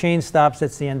 And when the chain stops,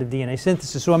 that's the end of DNA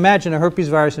synthesis. So imagine a herpes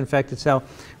virus infected cell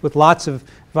with lots of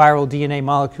viral DNA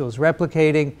molecules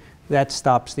replicating. That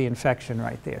stops the infection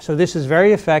right there. So this is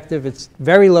very effective. It's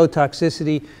very low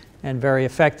toxicity and very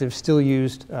effective, still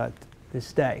used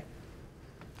this day.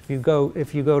 If you go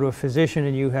to a physician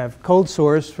and you have cold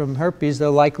sores from herpes,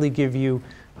 they'll likely give you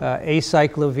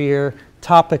acyclovir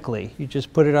topically. You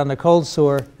just put it on the cold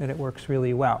sore, and it works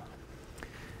really well.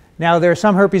 Now, there are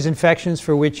some herpes infections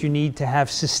for which you need to have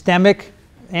systemic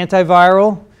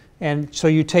antiviral, and so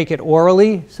you take it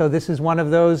orally. So this is one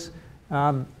of those,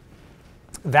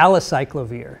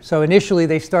 valacyclovir. So initially,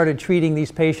 they started treating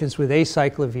these patients with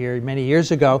acyclovir many years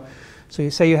ago. So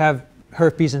you say you have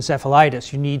herpes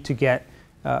encephalitis, you need to get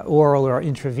oral or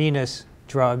intravenous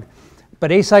drug.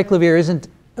 But acyclovir isn't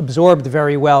absorbed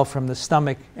very well from the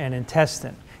stomach and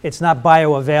intestine. It's not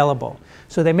bioavailable.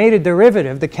 So they made a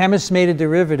derivative. The chemists made a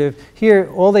derivative. Here,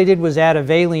 all they did was add a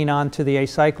valine onto the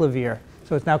acyclovir.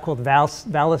 So it's now called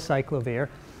valacyclovir.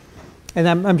 And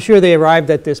I'm sure they arrived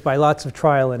at this by lots of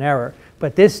trial and error.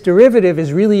 But this derivative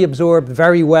is really absorbed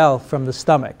very well from the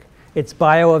stomach. It's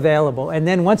bioavailable. And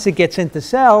then once it gets into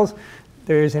cells,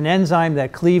 there's an enzyme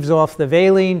that cleaves off the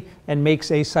valine and makes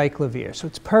acyclovir. So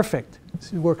it's perfect.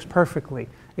 It works perfectly.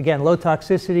 Again, low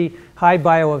toxicity, high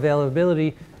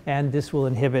bioavailability, and this will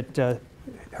inhibit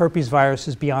herpes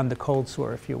viruses beyond the cold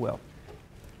sore, if you will.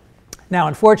 Now,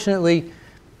 unfortunately,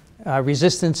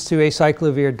 resistance to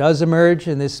acyclovir does emerge,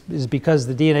 and this is because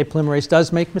the DNA polymerase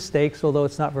does make mistakes, although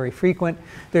it's not very frequent.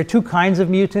 There are two kinds of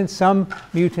mutants. Some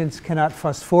mutants cannot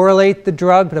phosphorylate the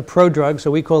drug, the prodrug,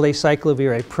 so we call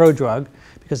acyclovir a prodrug,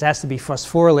 because it has to be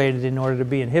phosphorylated in order to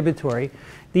be inhibitory.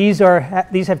 These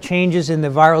have changes in the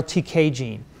viral TK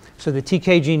gene. So the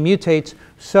TK gene mutates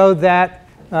so that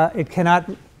it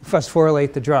cannot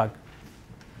phosphorylate the drug.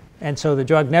 And so the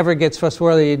drug never gets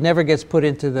phosphorylated, it never gets put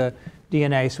into the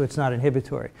DNA, so it's not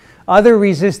inhibitory. Other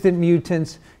resistant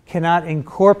mutants cannot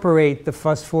incorporate the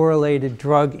phosphorylated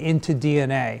drug into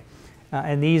DNA,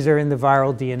 and these are in the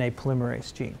viral DNA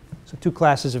polymerase gene. So two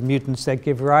classes of mutants that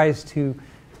give rise to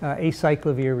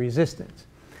acyclovir resistance.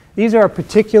 These are a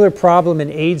particular problem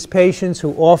in AIDS patients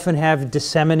who often have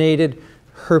disseminated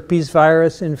herpes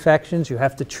virus infections. You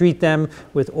have to treat them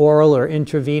with oral or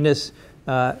intravenous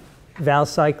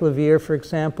valcyclovir, for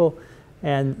example,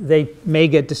 and they may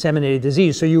get disseminated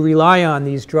disease. So you rely on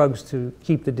these drugs to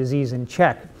keep the disease in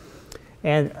check.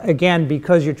 And again,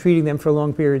 because you're treating them for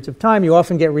long periods of time, you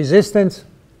often get resistance.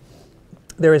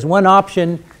 There is one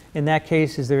option in that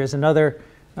case, is there is another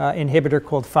inhibitor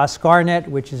called foscarnet,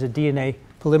 which is a DNA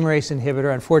polymerase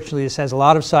inhibitor. Unfortunately, this has a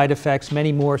lot of side effects,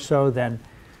 many more so than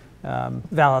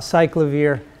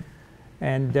valacyclovir.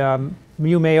 And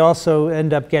you may also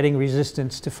end up getting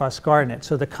resistance to foscarnet.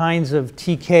 So the kinds of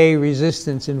TK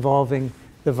resistance involving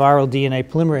the viral DNA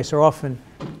polymerase are often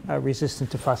resistant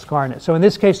to foscarnet. So in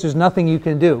this case, there's nothing you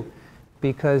can do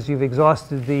because you've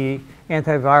exhausted the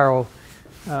antiviral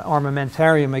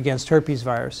armamentarium against herpes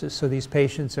viruses. So these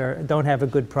patients don't have a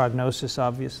good prognosis,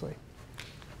 obviously.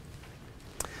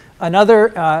 Another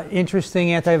interesting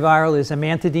antiviral is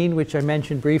amantadine, which I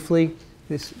mentioned briefly,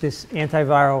 this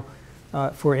antiviral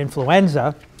for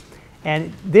influenza.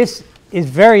 And this is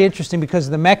very interesting because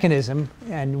of the mechanism,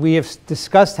 and we have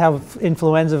discussed how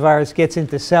influenza virus gets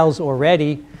into cells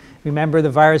already. Remember, the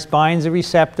virus binds a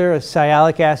receptor, a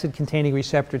sialic acid containing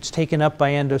receptor. It's taken up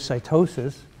by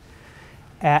endocytosis.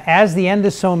 As the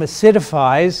endosome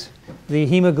acidifies, the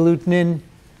hemagglutinin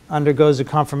undergoes a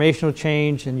conformational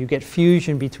change, and you get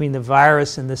fusion between the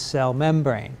virus and the cell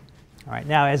membrane. All right,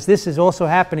 now, as this is also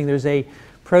happening, there's a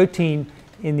protein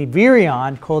in the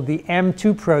virion called the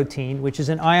M2 protein, which is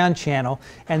an ion channel,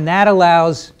 and that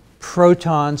allows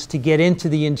protons to get into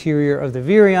the interior of the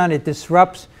virion. It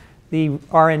disrupts the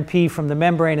RNP from the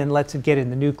membrane and lets it get in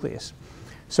the nucleus.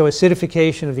 So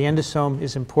acidification of the endosome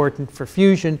is important for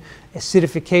fusion.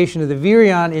 Acidification of the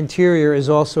virion interior is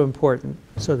also important,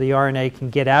 so the RNA can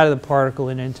get out of the particle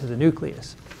and into the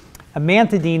nucleus.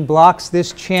 Amantadine blocks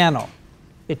this channel.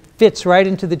 It fits right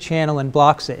into the channel and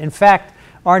blocks it. In fact,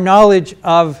 our knowledge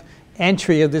of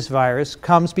entry of this virus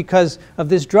comes because of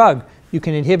this drug. You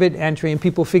can inhibit entry, and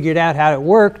people figured out how it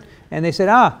worked, and they said,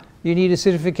 you need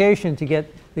acidification to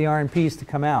get the RNPs to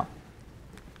come out.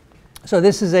 So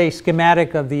this is a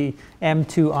schematic of the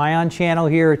M2 ion channel.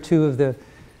 Here are two of the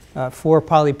 4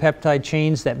 polypeptide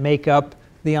chains that make up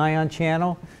the ion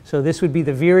channel. So this would be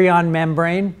the virion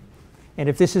membrane, and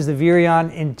if this is the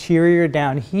virion interior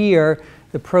down here,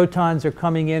 the protons are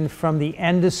coming in from the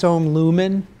endosome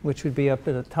lumen, which would be up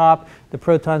at the top. The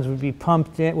protons would be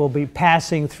pumped in, will be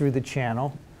passing through the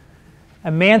channel.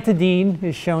 Amantadine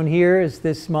is shown here as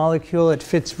this molecule. It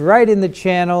fits right in the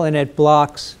channel and it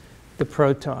blocks the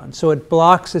proton. So it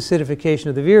blocks acidification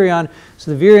of the virion.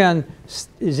 So the virion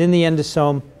is in the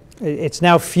endosome. It's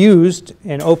now fused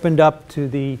and opened up to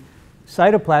the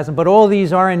cytoplasm, but all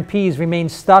these RNPs remain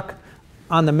stuck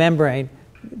on the membrane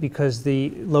because the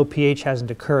low pH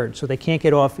hasn't occurred, so they can't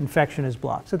get off. Infection is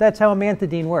blocked. So that's how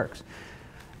amantadine works.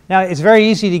 Now, it's very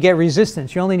easy to get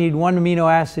resistance. You only need one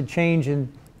amino acid change in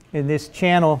this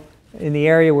channel in the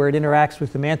area where it interacts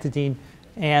with amantadine,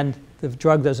 and the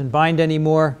drug doesn't bind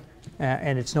anymore,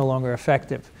 and it's no longer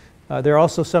effective. There are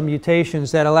also some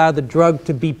mutations that allow the drug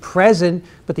to be present,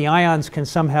 but the ions can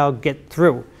somehow get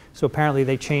through. So apparently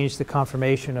they changed the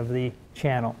conformation of the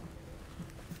channel.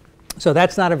 So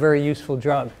that's not a very useful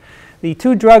drug. The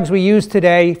two drugs we use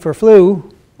today for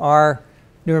flu are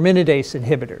neuraminidase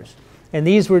inhibitors. And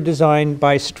these were designed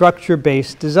by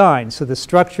structure-based design. So the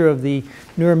structure of the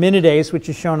neuraminidase, which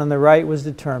is shown on the right, was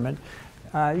determined.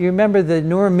 You remember the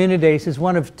neuraminidase is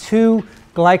one of 2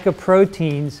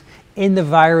 glycoproteins in the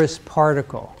virus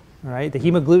particle. All right? The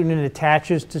hemagglutinin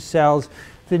attaches to cells.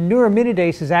 The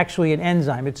neuraminidase is actually an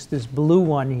enzyme. It's this blue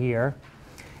one here.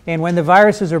 And when the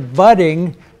viruses are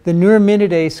budding, the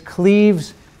neuraminidase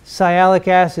cleaves sialic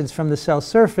acids from the cell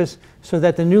surface so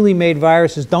that the newly made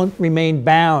viruses don't remain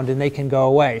bound and they can go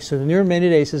away. So the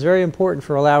neuraminidase is very important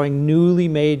for allowing newly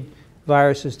made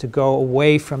viruses to go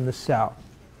away from the cell.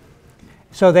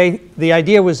 So the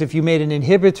idea was if you made an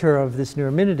inhibitor of this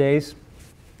neuraminidase,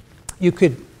 you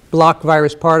could block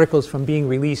virus particles from being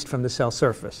released from the cell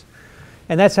surface.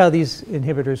 And that's how these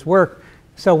inhibitors work.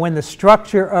 So when the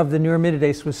structure of the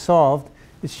neuraminidase was solved,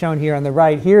 it's shown here on the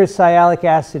right. Here is sialic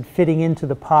acid fitting into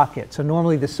the pocket. So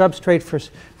normally the substrate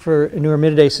for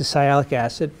neuraminidase is sialic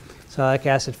acid. Sialic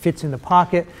acid fits in the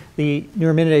pocket. The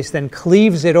neuraminidase then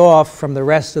cleaves it off from the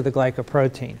rest of the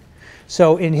glycoprotein.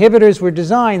 So inhibitors were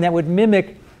designed that would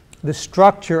mimic the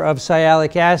structure of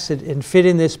sialic acid and fit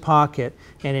in this pocket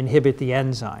and inhibit the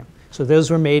enzyme. So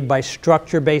those were made by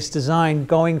structure-based design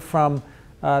going from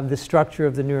the structure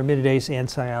of the neuraminidase and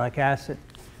sialic acid.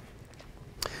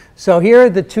 So here are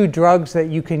the two drugs that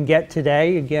you can get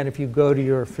today. Again, if you go to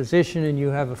your physician and you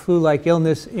have a flu-like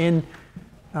illness in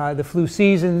the flu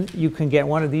season, you can get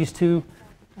one of these two,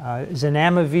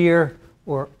 zanamivir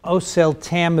or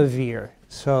oseltamivir.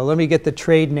 So let me get the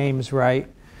trade names right.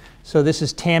 So this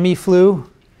is Tamiflu,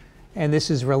 and this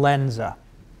is Relenza.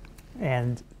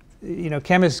 And you know,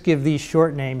 chemists give these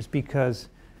short names because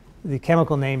the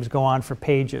chemical names go on for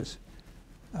pages.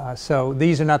 So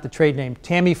these are not the trade name.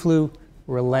 Tamiflu,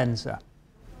 Relenza.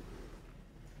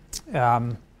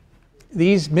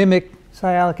 These mimic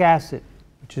sialic acid,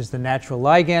 which is the natural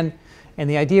ligand, and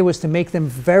the idea was to make them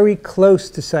very close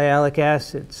to sialic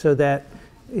acid so that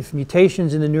if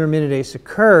mutations in the neuraminidase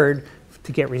occurred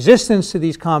to get resistance to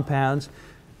these compounds,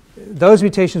 those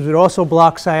mutations would also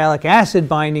block sialic acid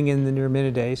binding in the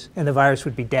neuraminidase, and the virus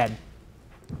would be dead.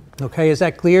 Okay, is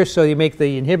that clear? So you make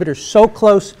the inhibitor so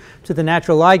close to the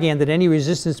natural ligand that any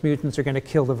resistance mutants are going to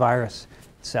kill the virus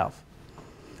itself.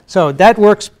 So that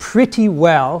works pretty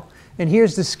well, and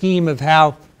here's the scheme of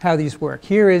how these work.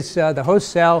 Here is the host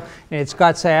cell, and it's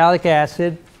got sialic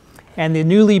acid, and the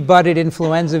newly budded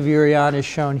influenza virion is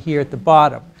shown here at the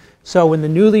bottom. So when the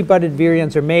newly budded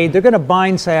virions are made, they're going to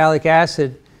bind sialic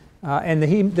acid, and the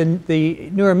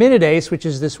neuraminidase, which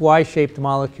is this Y-shaped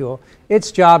molecule,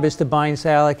 its job is to bind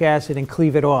sialic acid and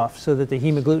cleave it off so that the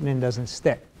hemagglutinin doesn't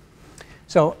stick.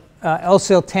 So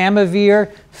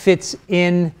oseltamivir fits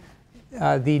in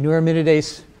the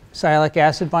neuraminidase sialic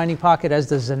acid binding pocket, as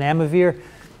does zanamivir.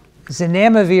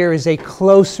 Zanamivir is a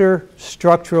closer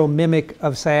structural mimic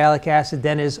of sialic acid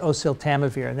than is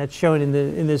oseltamivir, and that's shown in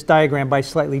this diagram by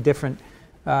slightly different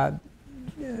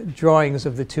drawings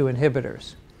of the two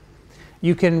inhibitors.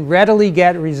 You can readily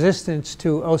get resistance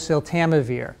to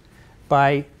oseltamivir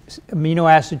by amino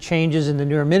acid changes in the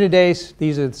neuraminidase.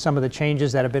 These are some of the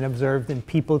changes that have been observed in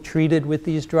people treated with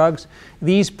these drugs.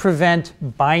 These prevent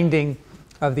binding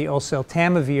of the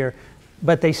oseltamivir,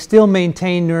 but they still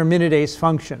maintain neuraminidase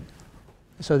function.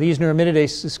 So these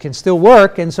neuraminases can still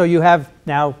work, and so you have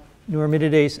now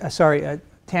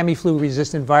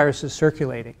Tamiflu-resistant viruses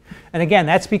circulating. And again,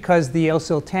 that's because the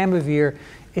oseltamivir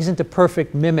isn't a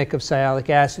perfect mimic of sialic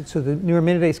acid, so the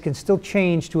neuraminidase can still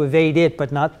change to evade it,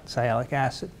 but not sialic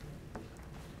acid.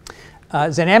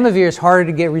 Zanamivir is harder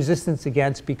to get resistance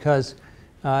against because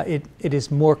it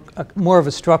is more of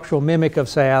a structural mimic of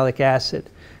sialic acid,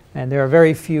 and there are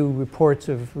very few reports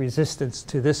of resistance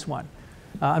to this one.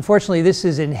 Unfortunately, this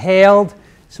is inhaled,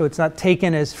 so it's not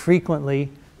taken as frequently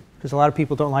because a lot of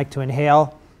people don't like to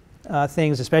inhale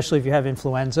things, especially if you have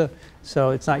influenza,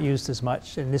 so it's not used as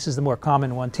much. And this is the more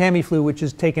common one, Tamiflu, which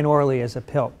is taken orally as a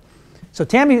pill. So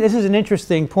this is an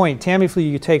interesting point. Tamiflu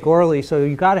you take orally, so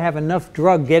you've got to have enough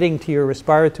drug getting to your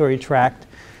respiratory tract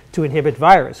to inhibit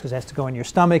virus, because it has to go in your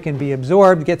stomach and be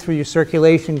absorbed, get through your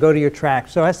circulation, go to your tract.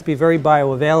 So it has to be very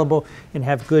bioavailable and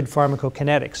have good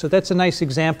pharmacokinetics. So that's a nice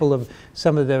example of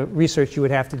some of the research you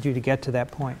would have to do to get to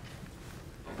that point.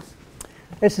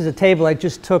 This is a table I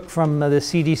just took from the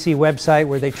CDC website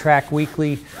where they track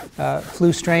weekly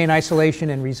flu strain isolation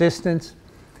and resistance.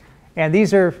 And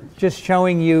these are just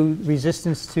showing you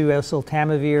resistance to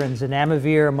oseltamivir and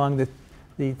zanamivir among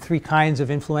the three kinds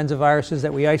of influenza viruses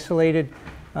that we isolated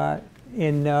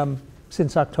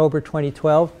since October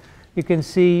 2012. You can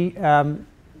see 2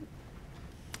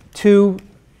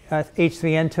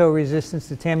 H3N2 resistance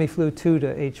to Tamiflu, 2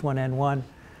 to H1N1,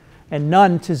 and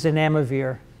none to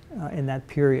zanamivir in that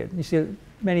period. You see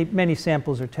many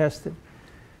samples are tested.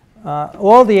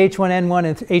 All the H1N1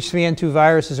 and H3N2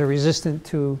 viruses are resistant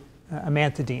to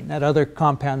amantadine, that other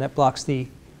compound that blocks the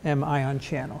ion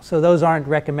channel. So those aren't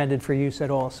recommended for use at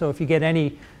all. So if you get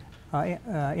any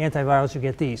antivirals, you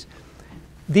get these.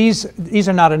 These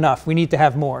are not enough. We need to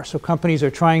have more. So companies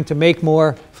are trying to make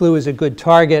more. Flu is a good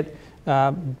target,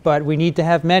 but we need to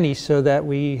have many so that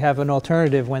we have an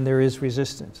alternative when there is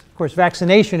resistance. Of course,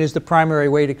 vaccination is the primary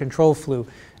way to control flu,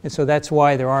 and so that's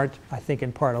why there aren't, I think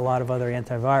in part, a lot of other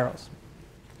antivirals.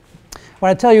 I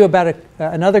want to tell you about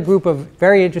another group of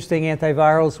very interesting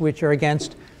antivirals which are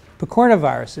against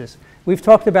picornaviruses. We've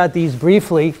talked about these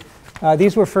briefly.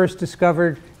 These were first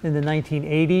discovered in the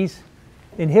 1980s.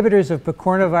 Inhibitors of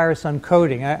picornavirus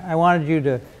uncoding. I wanted you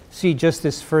to see just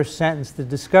this first sentence. The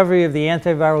discovery of the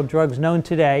antiviral drugs known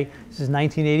today, this is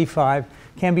 1985,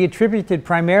 can be attributed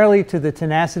primarily to the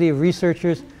tenacity of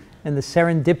researchers and the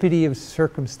serendipity of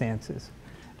circumstances.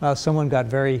 Well, someone got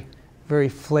very, very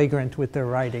flagrant with their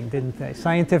writing, didn't they?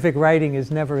 Scientific writing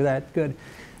is never that good.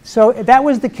 So that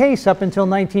was the case up until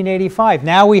 1985.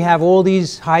 Now we have all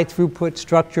these high throughput,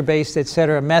 structure-based, et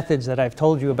cetera, methods that I've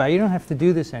told you about. You don't have to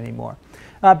do this anymore.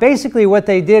 Basically what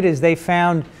they did is they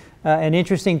found an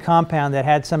interesting compound that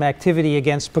had some activity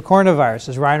against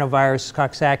picornaviruses, rhinovirus,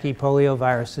 Coxsackie,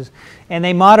 polioviruses, and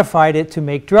they modified it to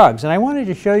make drugs. And I wanted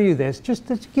to show you this just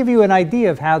to give you an idea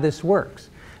of how this works.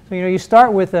 So, you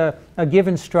start with a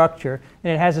given structure,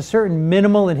 and it has a certain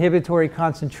minimal inhibitory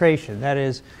concentration. That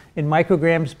is, in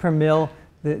micrograms per mil,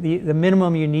 the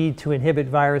minimum you need to inhibit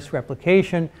virus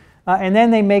replication. And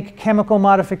then they make chemical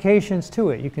modifications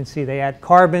to it. You can see they add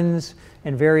carbons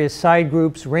and various side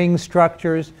groups, ring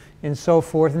structures, and so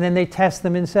forth. And then they test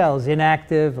them in cells.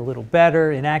 Inactive, a little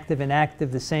better, inactive,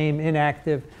 inactive, the same,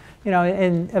 inactive.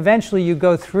 And eventually you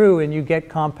go through and you get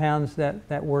compounds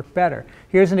that work better.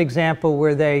 Here's an example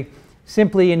where they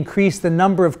simply increase the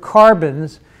number of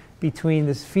carbons between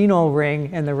this phenol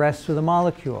ring and the rest of the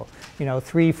molecule.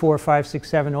 3, 4, 5, 6,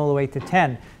 7, all the way to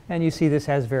 10. And you see this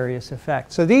has various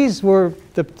effects. So these were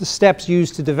the steps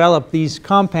used to develop these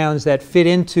compounds that fit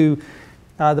into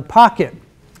the pocket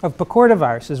of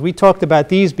picornaviruses. We talked about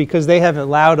these because they have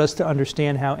allowed us to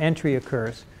understand how entry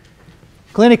occurs.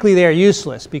 Clinically, they are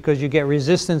useless because you get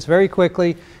resistance very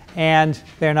quickly and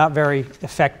they're not very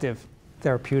effective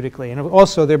therapeutically. And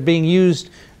also they're being used,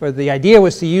 or the idea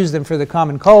was to use them for the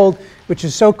common cold, which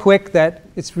is so quick that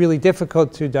it's really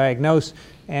difficult to diagnose,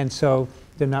 and so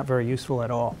they're not very useful at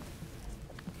all.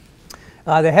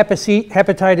 The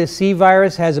hepatitis C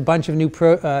virus has a bunch of new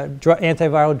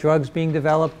antiviral drugs being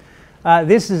developed.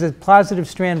 This is a positive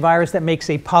strand virus that makes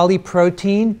a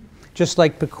polyprotein, just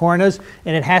like picornas,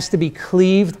 and it has to be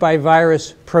cleaved by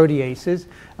virus proteases.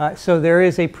 So there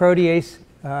is a protease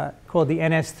called the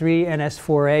NS3,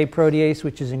 NS4A protease,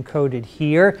 which is encoded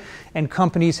here. And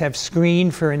companies have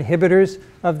screened for inhibitors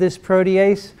of this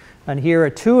protease. And here are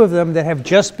two of them that have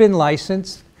just been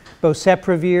licensed,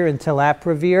 boceprevir and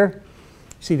telaprevir.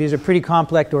 See, these are pretty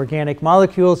complex organic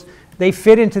molecules. They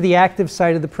fit into the active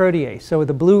site of the protease. So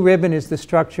the blue ribbon is the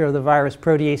structure of the virus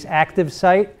protease active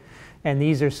site. And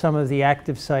these are some of the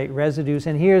active site residues.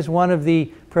 And here's one of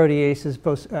the proteases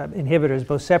inhibitors,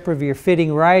 boceprevir,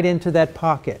 fitting right into that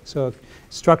pocket. So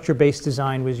structure-based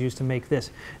design was used to make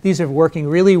this. These are working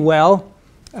really well.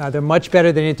 They're much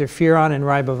better than interferon and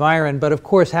ribavirin. But of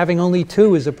course, having only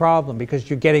two is a problem because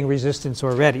you're getting resistance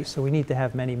already. So we need to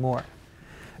have many more.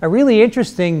 A really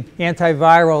interesting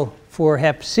antiviral for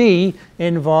hep C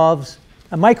involves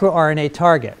a microRNA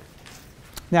target.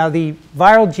 Now, the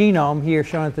viral genome here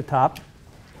shown at the top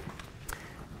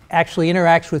actually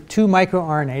interacts with two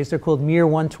microRNAs. They're called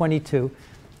miR-122.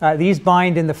 These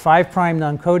bind in the 5'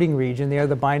 non-coding region. They are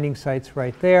the binding sites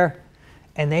right there.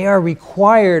 And they are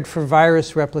required for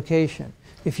virus replication.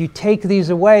 If you take these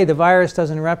away, the virus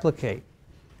doesn't replicate.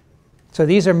 So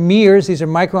these are miRs. These are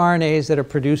microRNAs that are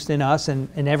produced in us and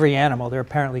in every animal. They're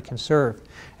apparently conserved.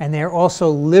 And they're also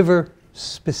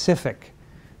liver-specific.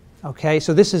 Okay,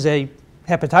 so this is a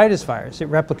hepatitis virus. It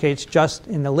replicates just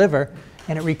in the liver,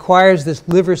 and it requires this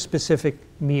liver-specific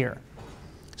miR.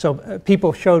 So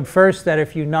people showed first that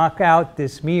if you knock out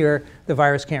this miR, the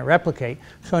virus can't replicate.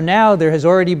 So now there has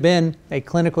already been a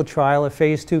clinical trial, a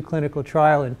phase 2 clinical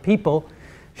trial in people,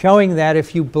 showing that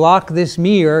if you block this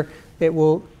miR, it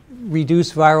will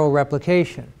reduce viral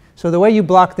replication. So the way you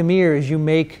block the miR is you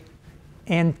make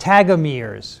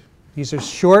antagamirs. These are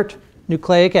short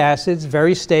nucleic acids,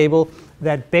 very stable,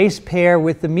 that base pair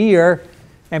with the miR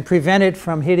and prevent it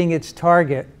from hitting its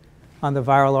target on the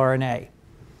viral RNA.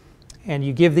 And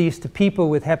you give these to people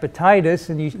with hepatitis,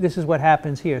 and this is what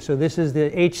happens here. So this is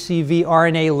the HCV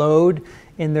RNA load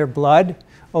in their blood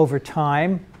over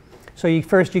time. So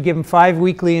first you give them 5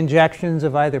 weekly injections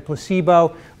of either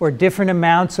placebo or different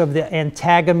amounts of the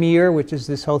antagamir, which is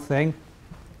this whole thing.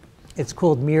 It's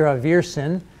called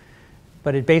miravirsin,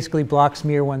 but it basically blocks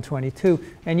miR-122.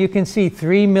 And you can see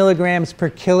 3 milligrams per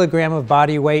kilogram of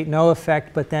body weight, no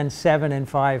effect, but then 7 and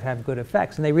 5 have good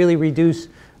effects. And they really reduce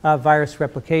virus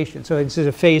replication. So this is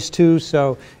a phase 2,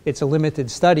 so it's a limited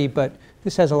study, but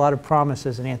this has a lot of promise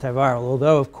as an antiviral,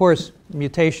 although, of course,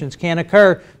 mutations can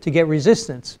occur to get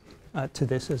resistance to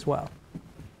this as well.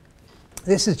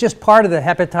 This is just part of the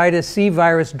hepatitis C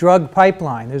virus drug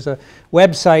pipeline. There's a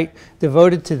website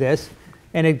devoted to this,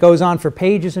 and it goes on for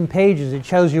pages and pages. It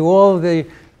shows you all of the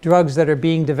drugs that are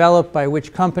being developed by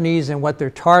which companies and what they're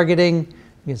targeting.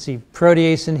 You can see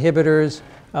protease inhibitors,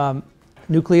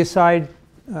 nucleoside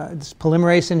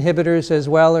polymerase inhibitors as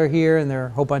well are here, and there are a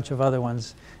whole bunch of other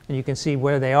ones. And you can see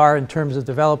where they are in terms of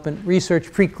development,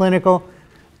 research, preclinical,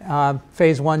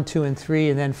 phase 1, 2, and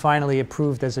 3, and then finally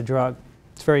approved as a drug.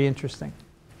 It's very interesting.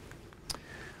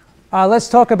 Let's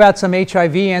talk about some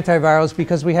HIV antivirals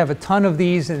because we have a ton of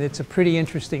these and it's a pretty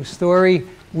interesting story.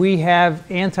 We have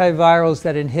antivirals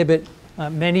that inhibit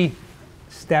many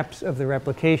steps of the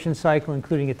replication cycle,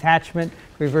 including attachment,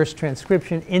 reverse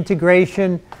transcription,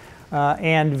 integration,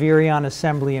 and virion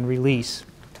assembly and release.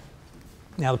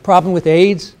 Now, the problem with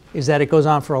AIDS is that it goes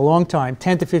on for a long time,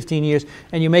 10 to 15 years,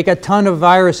 and you make a ton of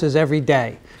viruses every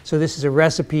day. So this is a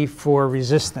recipe for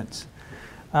resistance.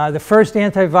 The first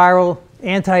antiviral,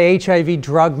 anti-HIV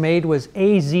drug made was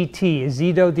AZT,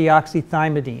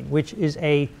 azidodeoxythymidine, which is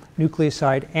a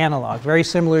nucleoside analog, very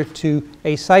similar to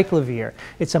acyclovir.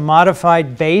 It's a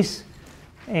modified base,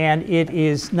 and it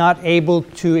is not able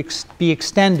to be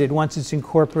extended once it's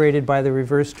incorporated by the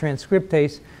reverse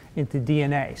transcriptase into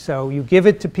DNA. So you give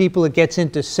it to people, it gets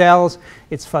into cells,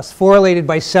 it's phosphorylated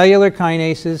by cellular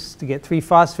kinases to get 3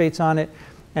 phosphates on it,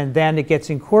 and then it gets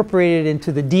incorporated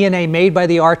into the DNA made by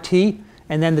the RT,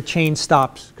 and then the chain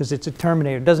stops because it's a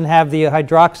terminator. It doesn't have the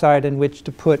hydroxide in which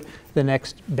to put the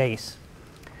next base.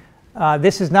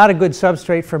 This is not a good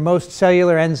substrate for most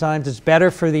cellular enzymes. It's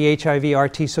better for the HIV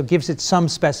RT, so it gives it some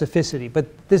specificity. But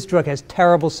this drug has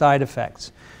terrible side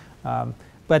effects.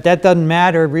 But that doesn't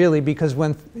matter really because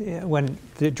when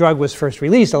the drug was first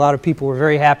released, a lot of people were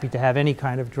very happy to have any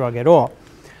kind of drug at all.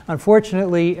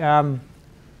 Unfortunately,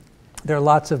 there are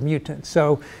lots of mutants.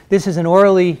 So this is an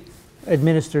orally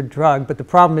administered drug, but the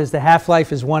problem is the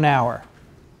half-life is 1 hour.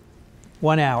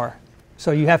 1 hour.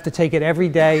 So you have to take it every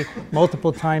day,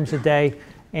 multiple times a day,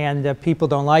 and people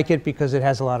don't like it because it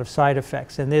has a lot of side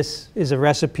effects. And this is a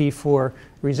recipe for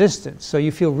resistance. So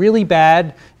you feel really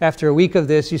bad after a week of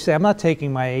this. You say, I'm not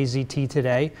taking my AZT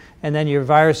today. And then your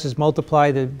viruses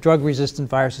multiply, the drug-resistant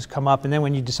viruses come up, and then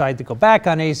when you decide to go back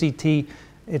on AZT,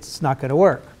 it's not going to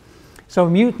work. So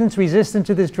mutants resistant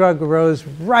to this drug arose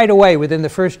right away within the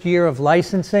first year of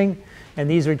licensing. And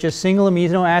these are just single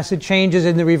amino acid changes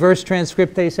in the reverse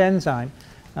transcriptase enzyme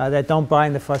that don't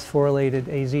bind the phosphorylated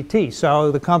AZT. So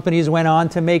the companies went on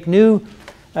to make new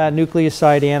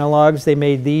nucleoside analogs. They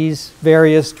made these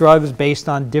various drugs based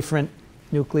on different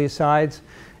nucleosides,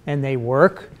 and they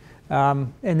work.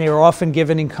 And they were often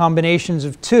given in combinations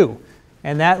of 2.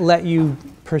 And that let you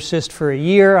persist for a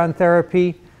year on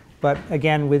therapy. But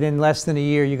again, within less than a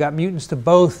year, you got mutants to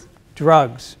both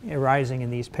drugs arising in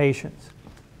these patients.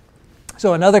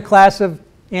 So another class of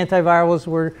antivirals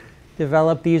were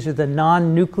developed. These are the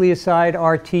non-nucleoside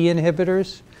RT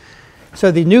inhibitors.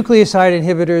 So the nucleoside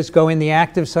inhibitors go in the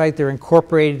active site. They're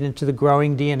incorporated into the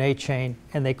growing DNA chain,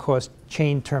 and they cause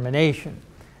chain termination.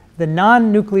 The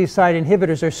non-nucleoside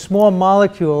inhibitors are small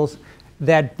molecules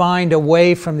that bind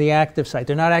away from the active site.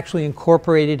 They're not actually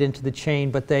incorporated into the chain,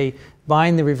 but they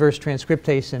bind the reverse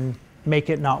transcriptase and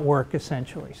make it not work,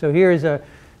 essentially. So here is a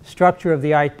structure of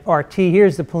the RT.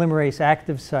 Here's the polymerase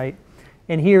active site.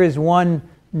 And here is one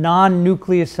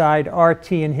non-nucleoside RT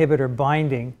inhibitor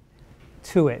binding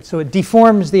to it. So it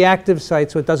deforms the active site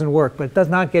so it doesn't work, but it does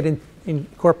not get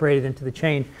incorporated into the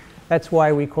chain. That's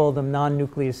why we call them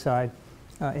non-nucleoside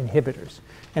inhibitors.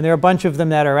 And there are a bunch of them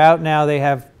that are out now. They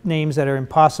have names that are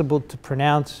impossible to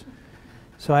pronounce,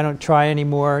 so I don't try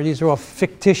anymore. These are all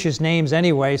fictitious names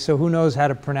anyway, so who knows how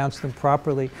to pronounce them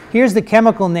properly. Here's the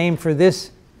chemical name for this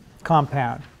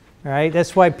compound. Right?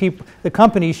 That's why the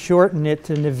companies shorten it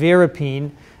to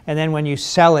nevirapine, and then when you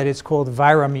sell it, it's called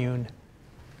Viramune.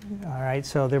 All right,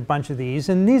 so there are a bunch of these,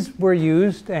 and these were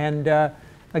used, and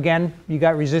again, you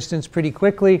got resistance pretty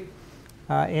quickly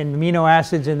in amino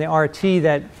acids in the RT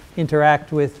that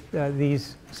interact with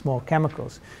these small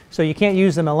chemicals. So you can't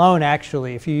use them alone,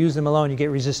 actually. If you use them alone, you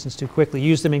get resistance too quickly.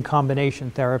 Use them in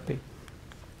combination therapy.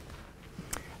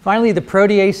 Finally, the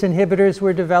protease inhibitors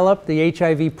were developed. The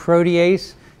HIV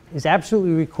protease is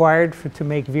absolutely required to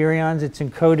make virions. It's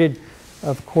encoded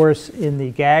of course, in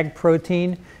the GAG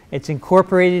protein. It's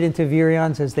incorporated into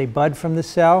virions as they bud from the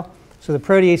cell. So the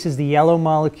protease is the yellow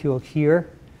molecule here,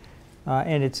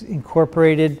 and it's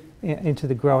incorporated into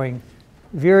the growing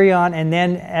virion. And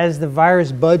then as the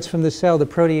virus buds from the cell, the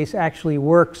protease actually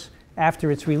works after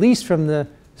it's released from the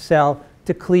cell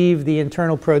to cleave the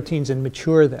internal proteins and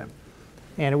mature them.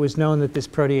 And it was known that this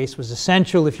protease was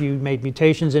essential. If you made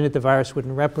mutations in it, the virus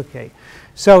wouldn't replicate.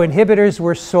 So inhibitors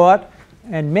were sought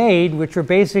and made, which are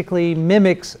basically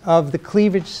mimics of the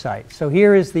cleavage site. So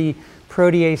here is the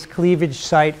protease cleavage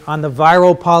site on the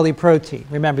viral polyprotein.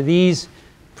 Remember, these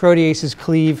proteases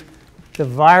cleave the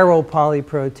viral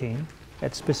polyprotein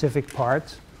at specific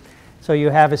parts. So you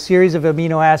have a series of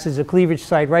amino acids, a cleavage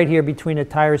site right here between a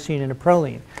tyrosine and a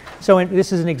proline. So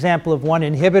this is an example of one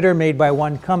inhibitor made by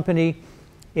one company.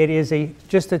 It is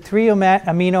just a 3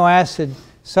 amino acid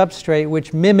substrate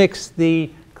which mimics the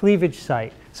cleavage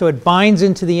site. So it binds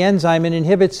into the enzyme and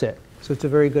inhibits it. So it's a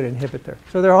very good inhibitor.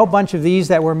 So there are a whole bunch of these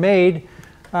that were made,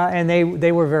 and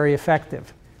they were very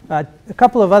effective. A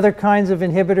couple of other kinds of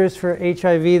inhibitors for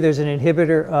HIV. There's an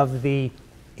inhibitor of the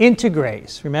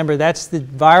integrase. Remember, that's the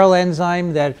viral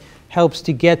enzyme that helps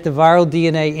to get the viral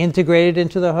DNA integrated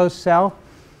into the host cell.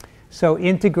 So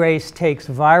integrase takes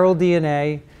viral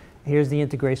DNA. Here's the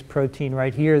integrase protein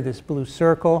right here, this blue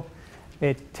circle.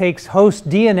 It takes host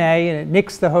DNA and it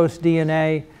nicks the host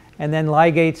DNA and then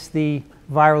ligates the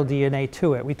viral DNA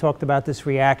to it. We talked about this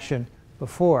reaction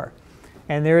before.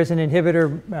 And there is an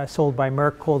inhibitor sold by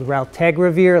Merck called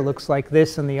raltegravir. It looks like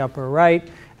this in the upper right.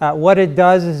 What it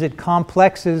does is it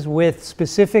complexes with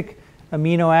specific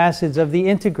amino acids of the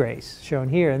integrase, shown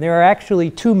here. And there are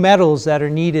actually 2 metals that are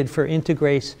needed for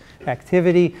integrase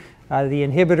activity. The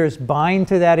inhibitors bind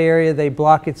to that area. They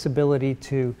block its ability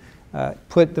to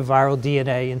put the viral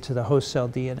DNA into the host cell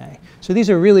DNA. So these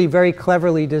are really very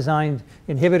cleverly designed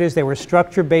inhibitors. They were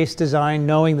structure-based design,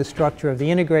 knowing the structure of the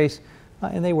integrase,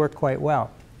 and they work quite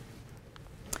well.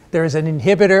 There is an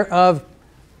inhibitor of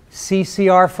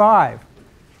CCR5,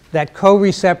 that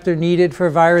co-receptor needed for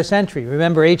virus entry.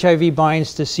 Remember, HIV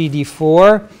binds to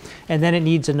CD4, and then it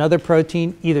needs another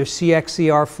protein, either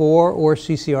CXCR4 or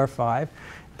CCR5.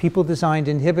 People designed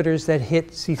inhibitors that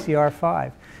hit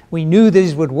CCR5. We knew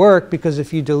these would work because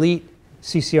if you delete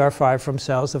CCR5 from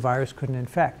cells, the virus couldn't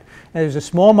infect. And there's a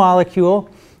small molecule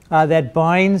that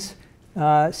binds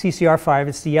CCR5.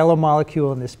 It's the yellow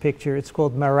molecule in this picture. It's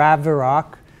called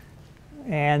maraviroc.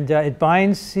 And it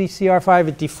binds CCR5.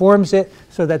 It deforms it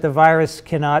so that the virus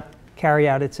cannot carry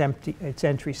out its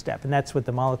entry step. And that's what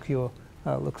the molecule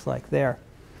looks like there.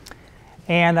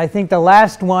 And I think the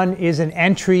last one is an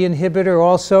entry inhibitor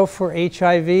also for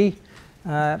HIV.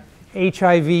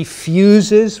 HIV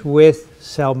fuses with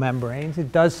cell membranes.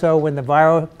 It does so when the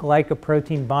viral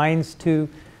glycoprotein binds to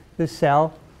the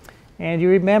cell. And you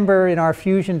remember in our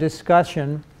fusion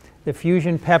discussion, the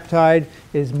fusion peptide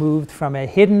is moved from a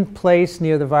hidden place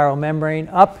near the viral membrane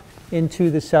up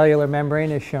into the cellular membrane,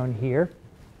 as shown here.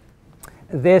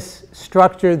 This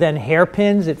structure then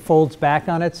hairpins. It folds back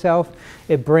on itself.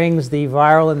 It brings the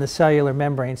viral and the cellular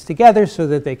membranes together so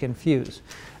that they can fuse.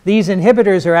 These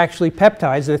inhibitors are actually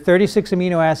peptides. They're 36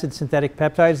 amino acid synthetic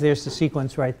peptides. There's the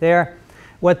sequence right there.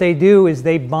 What they do is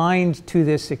they bind to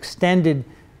this extended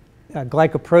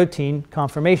glycoprotein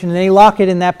conformation, and they lock it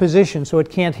in that position so it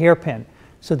can't hairpin.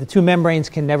 So the 2 membranes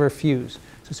can never fuse.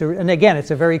 And again,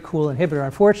 it's a very cool inhibitor.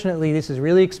 Unfortunately, this is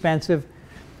really expensive,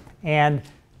 and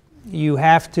you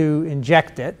have to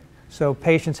inject it. So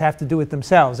patients have to do it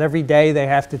themselves. Every day they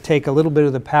have to take a little bit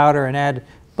of the powder and add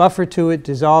buffer to it,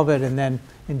 dissolve it, and then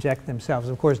inject themselves.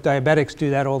 Of course, diabetics do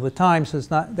that all the time, so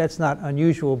that's not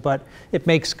unusual, but it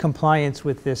makes compliance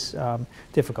with this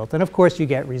difficult. And of course, you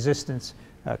get resistance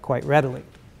quite readily.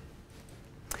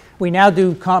 We now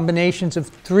do combinations of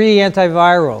 3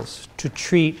 antivirals to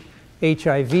treat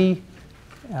HIV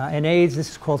and AIDS. This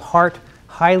is called HAART,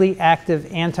 highly active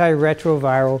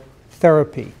antiretroviral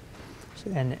therapy.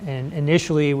 And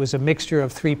initially it was a mixture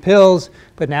of 3 pills,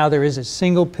 but now there is a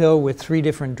single pill with 3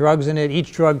 different drugs in it.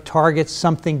 Each drug targets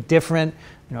something different,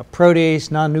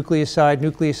 protease, non-nucleoside,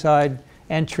 nucleoside,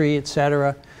 entry,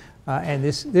 etc. And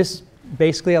this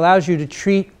basically allows you to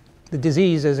treat the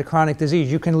disease as a chronic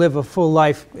disease. You can live a full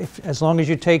life as long as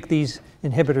you take these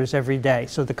inhibitors every day.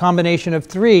 So the combination of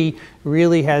 3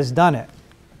 really has done it.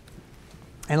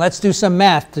 And let's do some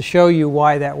math to show you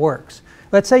why that works.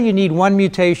 Let's say you need 1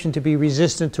 mutation to be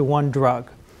resistant to 1 drug.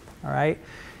 All right?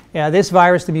 This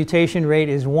virus, the mutation rate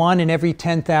is 1 in every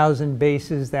 10,000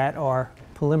 bases that are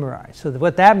polymerized. So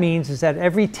what that means is that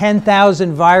every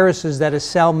 10,000 viruses that a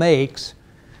cell makes,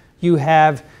 you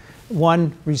have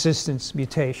 1 resistance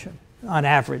mutation. on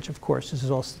average, of course. This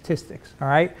is all statistics, all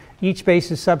right? Each base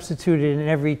is substituted in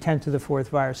every 10 to the 4th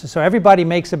viruses. So everybody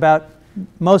makes about,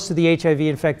 most of the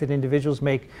HIV-infected individuals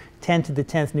make 10 to the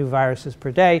 10th new viruses per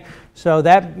day. So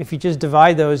that, if you just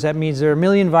divide those, that means there are 1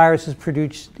 million viruses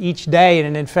produced each day in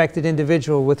an infected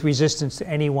individual with resistance to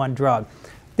any one drug.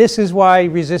 This is why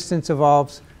resistance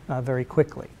evolves very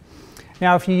quickly.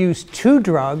 Now, if you use 2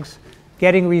 drugs,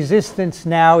 getting resistance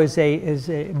now is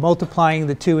multiplying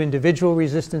the 2 individual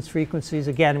resistance frequencies.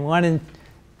 Again, 1 in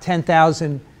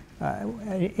 10,000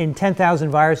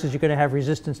 viruses, you're going to have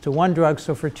resistance to 1 drug.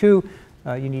 So for 2,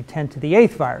 you need 10 to the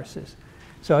 8th viruses.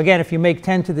 So again, if you make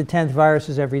 10 to the 10th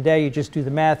viruses every day, you just do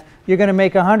the math, you're going to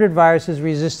make 100 viruses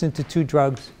resistant to 2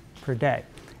 drugs per day.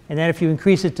 And then if you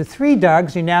increase it to 3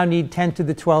 drugs, you now need 10 to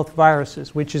the 12th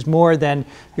viruses, which is more than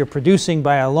you're producing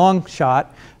by a long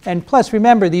shot. And plus,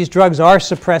 remember, these drugs are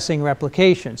suppressing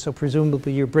replication. So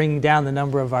presumably, you're bringing down the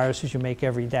number of viruses you make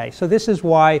every day. So this is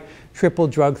why triple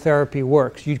drug therapy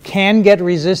works. You can get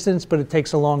resistance, but it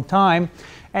takes a long time.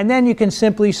 And then you can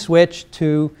simply switch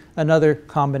to another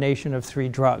combination of 3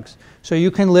 drugs. So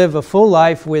you can live a full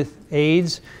life with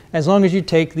AIDS as long as you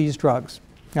take these drugs.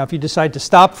 Now, if you decide to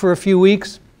stop for a few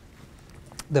weeks,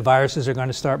 the viruses are going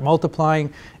to start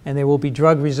multiplying, and there will be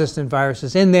drug-resistant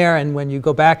viruses in there, and when you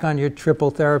go back on your triple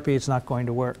therapy, it's not going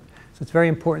to work. So it's very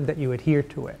important that you adhere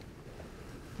to it.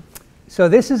 So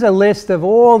this is a list of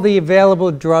all the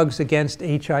available drugs against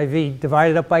HIV,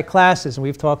 divided up by classes, and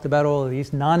we've talked about all of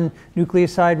these.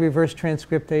 Non-nucleoside reverse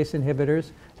transcriptase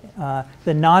inhibitors,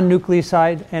 the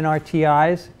non-nucleoside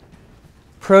NRTIs,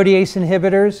 protease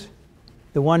inhibitors,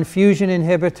 the 1-fusion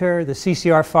inhibitor, the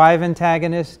CCR5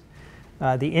 antagonist,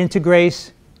 the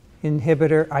integrase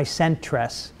inhibitor,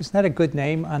 Icentress. Isn't that a good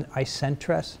name on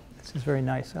Icentress? This is very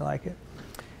nice. I like it.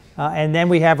 And then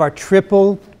we have our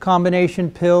triple combination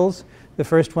pills. The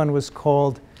first one was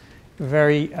called,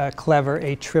 very clever,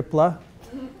 Atripla.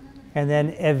 And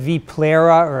then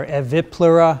Eviplera or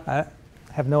Eviplera. I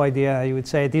have no idea how you would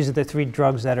say it. These are the 3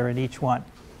 drugs that are in each one.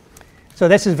 So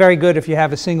this is very good if you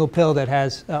have a single pill that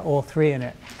has all 3 in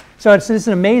it. So it's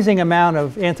an amazing amount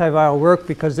of antiviral work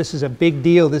because this is a big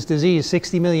deal. This disease,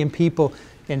 60 million people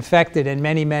infected and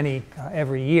many, many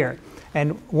every year.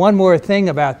 And one more thing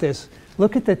about this,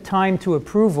 look at the time to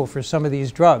approval for some of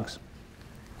these drugs.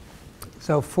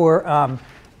 So for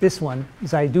this one,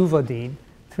 Ziduvudine,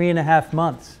 3.5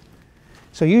 months.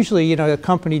 So usually, you know, a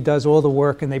company does all the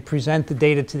work and they present the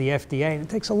data to the FDA, and it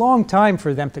takes a long time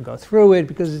for them to go through it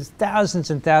because it's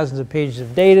thousands and thousands of pages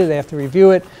of data. They have to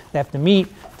review it, they have to meet.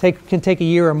 Can take a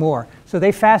year or more. So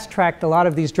they fast-tracked a lot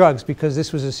of these drugs because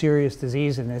this was a serious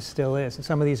disease, and it still is. And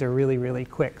some of these are really, really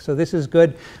quick. So this is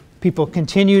good. People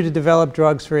continue to develop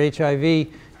drugs for HIV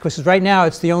because right now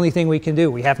it's the only thing we can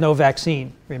do. We have no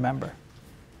vaccine, remember.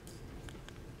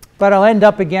 But I'll end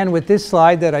up again with this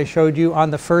slide that I showed you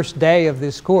on the first day of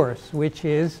this course, which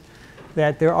is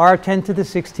that there are 10 to the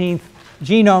 16th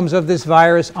genomes of this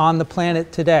virus on the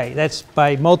planet today. That's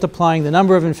by multiplying the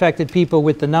number of infected people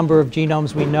with the number of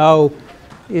genomes we know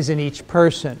is in each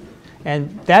person.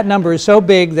 And that number is so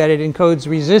big that it encodes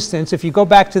resistance. If you go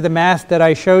back to the math that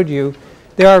I showed you,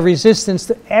 there are resistance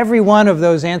to every one of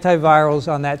those antivirals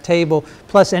on that table,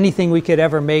 plus anything we could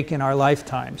ever make in our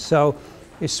lifetime. So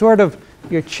it's sort of,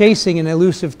 you're chasing an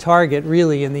elusive target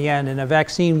really in the end, and a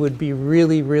vaccine would be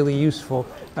really, really useful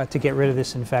to get rid of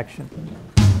this infection.